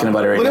 We're talking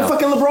about it right now.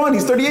 Look at fucking LeBron.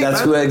 He's 38.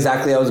 That's who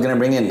exactly I was going to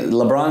bring in.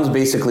 LeBron's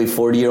basically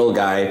 40-year-old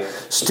guy,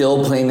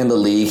 still playing in the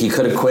league. He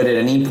could have quit at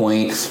any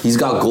point. He's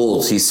got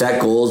goals. He set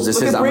goals.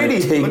 Look at Brady.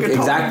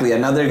 Exactly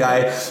another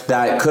guy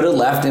that could have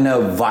left in a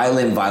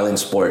violent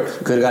sport.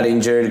 Could have got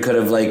injured. Could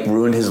have like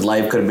ruined his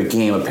life. Could have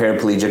became a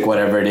paraplegic.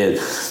 Whatever it is.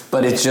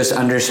 But it's just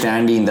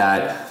understanding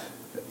that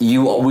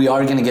we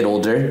are going to get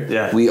older.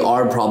 Yeah. We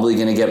are probably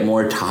going to get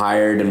more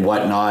tired and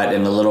whatnot,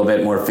 and a little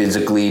bit more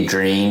physically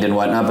drained and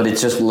whatnot. But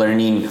it's just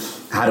learning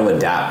how to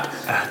adapt.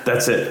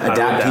 That's it.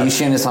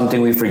 Adaptation is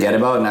something we forget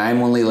about, and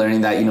I'm only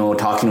learning that, you know,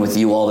 talking with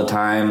you all the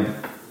time,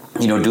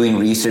 you know, doing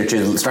research,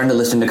 starting to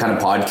listen to kind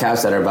of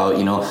podcasts that are about,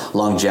 you know,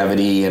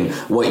 longevity and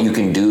what you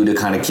can do to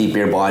kind of keep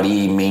your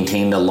body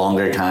maintained a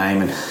longer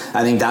time. And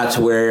I think that's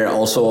where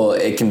also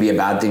it can be a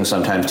bad thing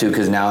sometimes too,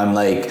 because now I'm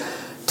like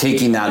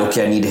taking that,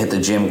 okay, I need to hit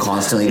the gym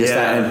constantly,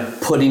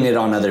 and putting it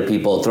on other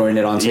people, throwing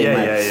it on,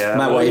 say,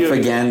 my wife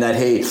again, that,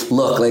 hey,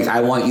 look, like,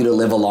 I want you to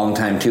live a long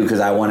time too,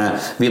 because I want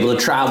to be able to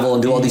travel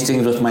and do all these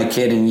things with my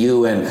kid and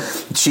you, and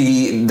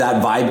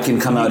that vibe can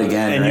come out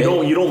again. And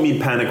right? you don't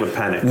meet panic with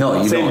panic. No,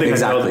 you Same don't. thing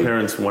Exactly. I tell the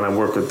parents when I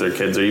work with their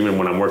kids, or even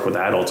when I work with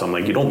adults, I'm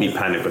like, you don't meet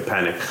panic with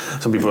panic.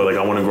 Some people are like,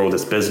 I want to grow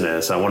this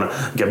business, I want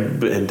to get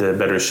into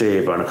better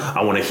shape,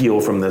 I want to heal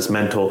from this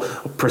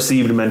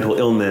perceived mental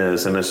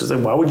illness, and it's just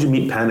like, why would you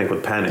meet panic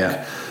with panic?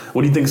 Yeah.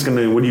 What do you think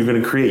what are you going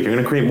to create? You're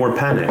going to create more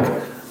panic.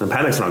 And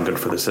panic's not good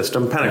for the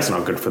system. Panic's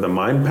not good for the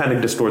mind.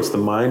 Panic distorts the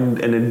mind,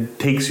 and it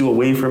takes you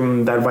away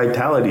from that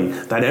vitality,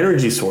 that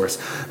energy source.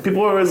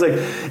 People are always like,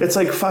 it's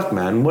like, fuck,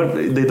 man. What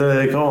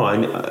they're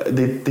like,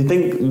 they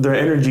think their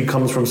energy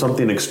comes from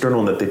something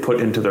external that they put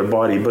into their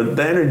body, but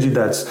the energy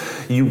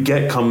you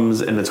get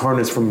comes, and it's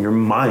harnessed from your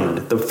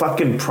mind. The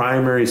fucking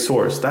primary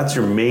source. That's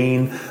your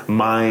main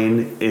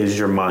mind. Is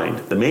your mind.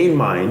 The main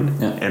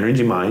mind,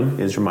 energy mind,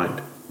 is your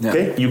mind. Yeah.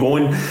 Okay, you go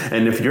in,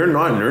 and if you're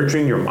not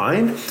nurturing your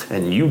mind,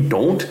 and you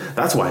don't,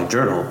 that's why I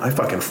journal. I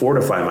fucking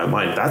fortify my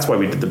mind. That's why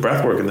we did the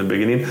breath work in the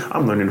beginning.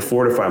 I'm learning to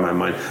fortify my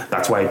mind.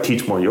 That's why I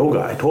teach more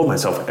yoga. I told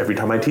myself every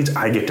time I teach,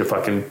 I get to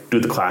fucking do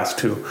the class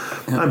too.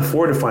 Yeah. I'm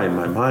fortifying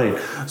my mind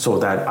so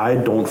that I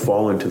don't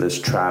fall into this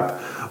trap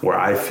where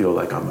I feel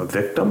like I'm a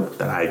victim,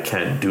 that I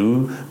can't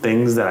do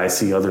things that I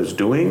see others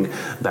doing,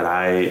 that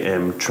I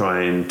am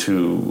trying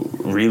to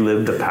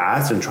relive the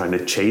past and trying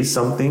to chase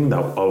something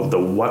of the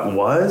what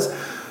was.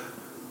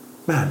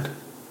 Man,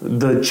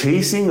 the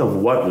chasing of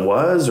what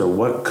was or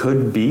what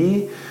could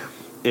be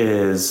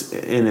is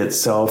in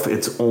itself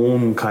its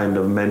own kind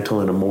of mental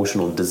and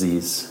emotional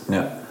disease.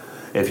 Yeah.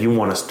 If you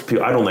want us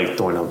to, I don't like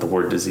throwing out the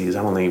word disease.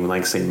 I don't even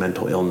like saying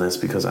mental illness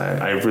because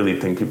I really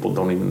think people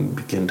don't even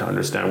begin to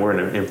understand. We're in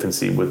an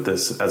infancy with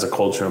this as a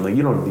culture. I'm like,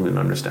 you don't even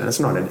understand.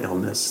 It's not an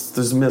illness.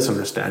 There's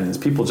misunderstandings.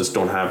 People just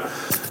don't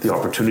have the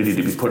opportunity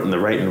to be put in the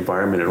right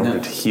environment in order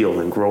to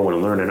heal and grow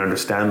and learn and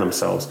understand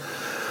themselves.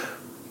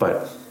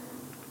 But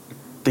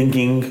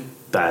thinking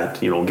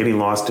that, getting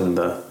lost in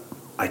the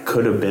I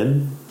could have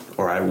been,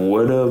 or I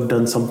would have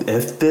done something.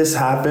 If this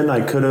happened, I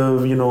could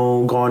have,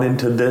 gone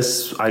into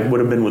this. I would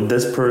have been with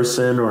this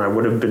person, or I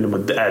would have been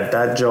at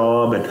that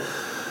job,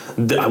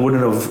 and I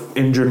wouldn't have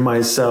injured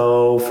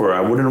myself, or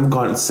I wouldn't have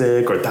gotten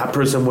sick, or that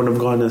person wouldn't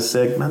have gotten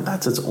sick. Man,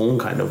 that's its own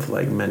kind of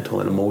like mental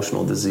and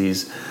emotional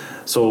disease.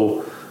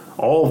 So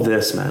all of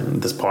this,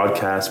 man, this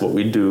podcast, what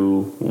we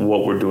do,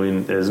 what we're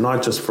doing is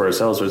not just for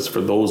ourselves, but it's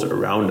for those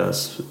around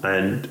us.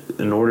 And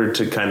in order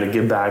to kind of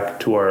give back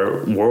to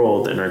our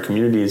world and our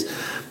communities,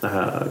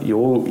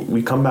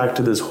 we come back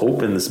to this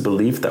hope and this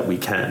belief that we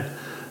can.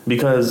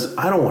 Because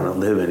I don't want to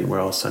live anywhere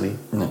else, Sonny.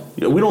 No.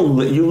 We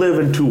don't. You live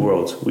in two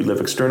worlds. We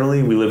live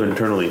externally. We live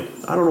internally.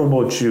 I don't know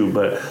about you,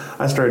 but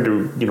I started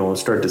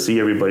to see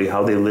everybody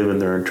how they live in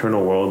their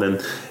internal world,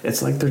 and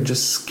it's like they're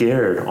just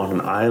scared on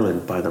an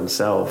island by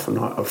themselves,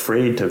 not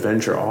afraid to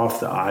venture off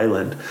the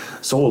island,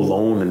 so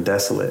alone and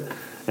desolate.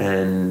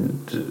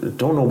 And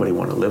don't nobody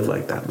want to live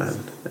like that, man.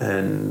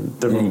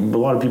 And a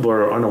lot of people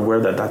are unaware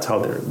that that's how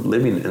they're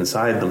living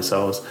inside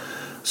themselves.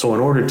 So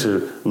in order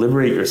to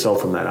liberate yourself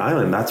from that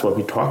island, that's why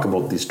we talk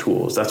about these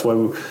tools. That's why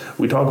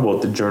we talk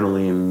about the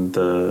journaling,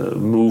 the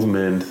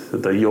movement,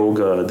 the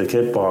yoga, the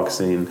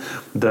kickboxing,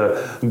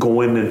 the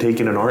going and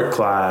taking an art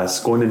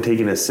class, going and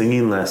taking a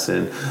singing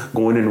lesson,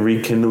 going and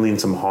rekindling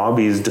some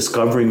hobbies,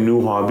 discovering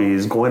new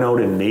hobbies, going out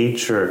in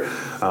nature,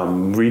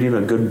 reading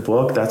a good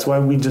book. That's why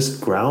we just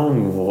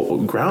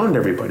ground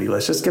everybody.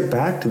 Let's just get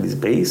back to these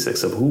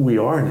basics of who we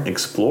are and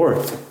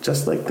explore,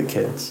 just like the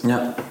kids.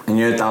 Yeah, and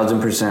you're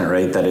 1,000%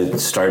 right that it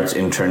starts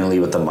internally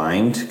with the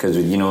mind, because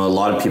a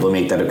lot of people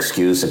make that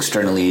excuse.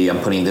 Externally, I'm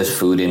putting this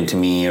food into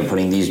me or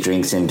putting these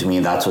drinks into me,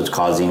 and that's what's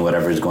causing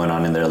whatever's going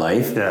on in their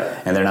life.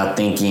 Yeah. And they're not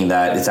thinking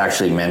that it's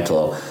actually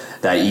mental.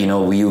 That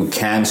you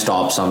can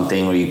stop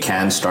something or you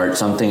can start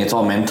something. It's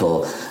all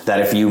mental. That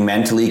if you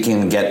mentally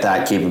can get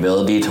that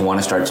capability to want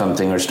to start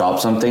something or stop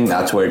something,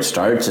 that's where it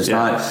starts. It's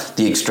not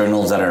the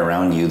externals that are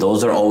around you.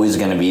 Those are always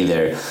going to be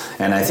there.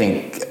 And I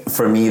think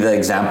for me, the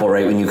example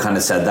right when you kind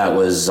of said that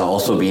was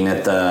also being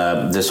at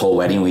this whole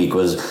wedding week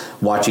was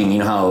watching,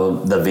 how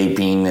the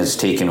vaping is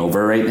taken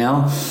over right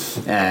now,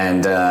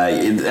 and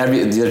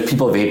there's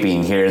people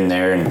vaping here and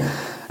there, and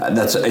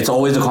it's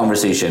always a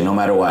conversation no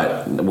matter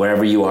what,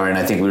 wherever you are. And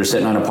I think we were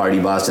sitting on a party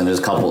bus, and there's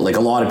a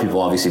lot of people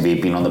obviously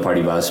vaping on the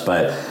party bus,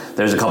 but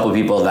there's a couple of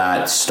people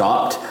that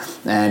stopped.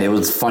 And it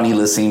was funny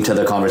listening to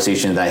the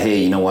conversation that,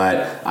 hey, you know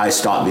what? I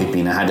stopped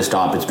vaping. I had to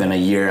stop. It's been a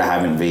year I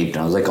haven't vaped. And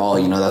I was like,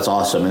 oh, that's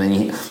awesome. And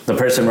then the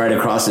person right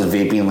across is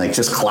vaping like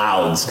just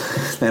clouds.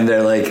 And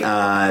they're like,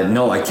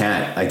 no, I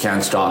can't. I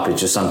can't stop.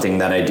 It's just something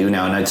that I do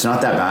now. And it's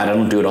not that bad. I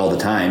don't do it all the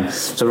time.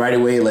 So right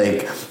away,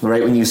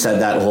 right when you said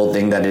that whole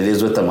thing that it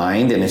is with the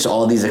mind and it's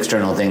all these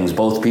external things,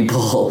 both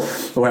people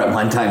were at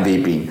one time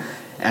vaping.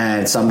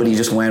 And somebody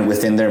just went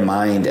within their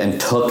mind and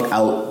took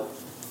out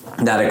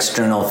that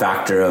external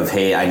factor of,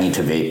 hey, I need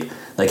to vape.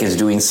 Like it's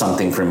doing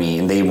something for me,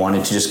 and they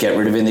wanted to just get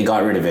rid of it, and they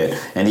got rid of it.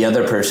 And the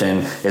other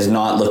person is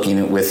not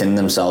looking within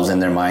themselves in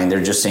their mind.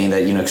 They're just saying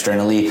that,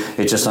 externally,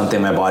 it's just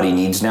something my body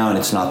needs now, and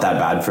it's not that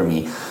bad for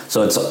me.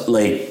 So it's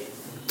like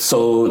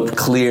so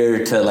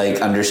clear to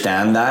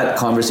understand that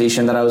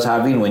conversation that I was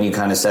having when you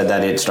kind of said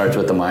that it starts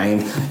with the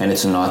mind and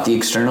it's not the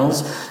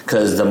externals,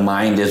 because the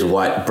mind is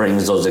what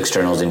brings those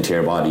externals into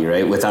your body,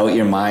 right? Without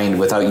your mind,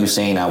 without you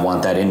saying I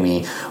want that in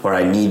me or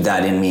I need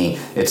that in me,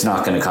 it's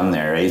not going to come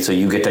there, right? So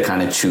you get to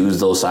kind of choose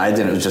those sides.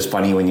 And it was just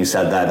funny when you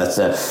said that. That's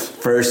the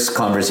first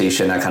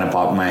conversation that kind of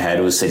popped in my head,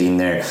 was sitting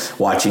there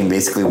watching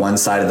basically one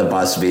side of the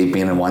bus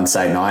vaping and one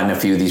side not, and a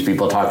few of these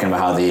people talking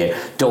about how they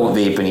don't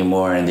vape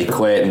anymore and they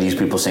quit, and these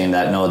people saying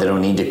that no, they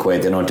don't need to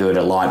quit, they don't do it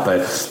a lot,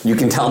 but you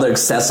can tell they're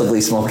excessively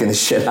smoking the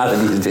shit out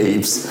of these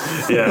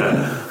vapes.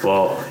 Yeah,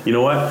 well, you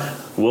know what?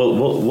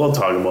 We'll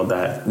talk about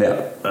that.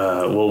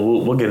 Yeah.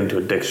 We'll get into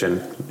addiction.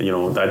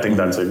 I think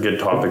that's a good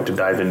topic to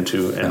dive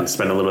into and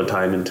spend a little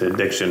time into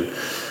addiction,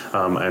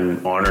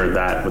 and honor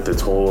that with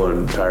its whole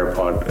entire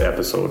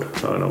episode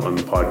on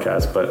the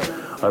podcast. But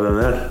other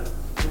than that,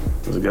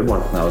 was a good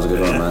one. That was a good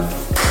one, man.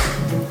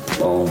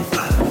 Boom.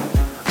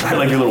 I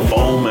like your little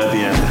boom at the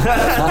end.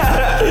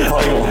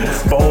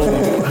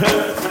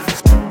 Boom.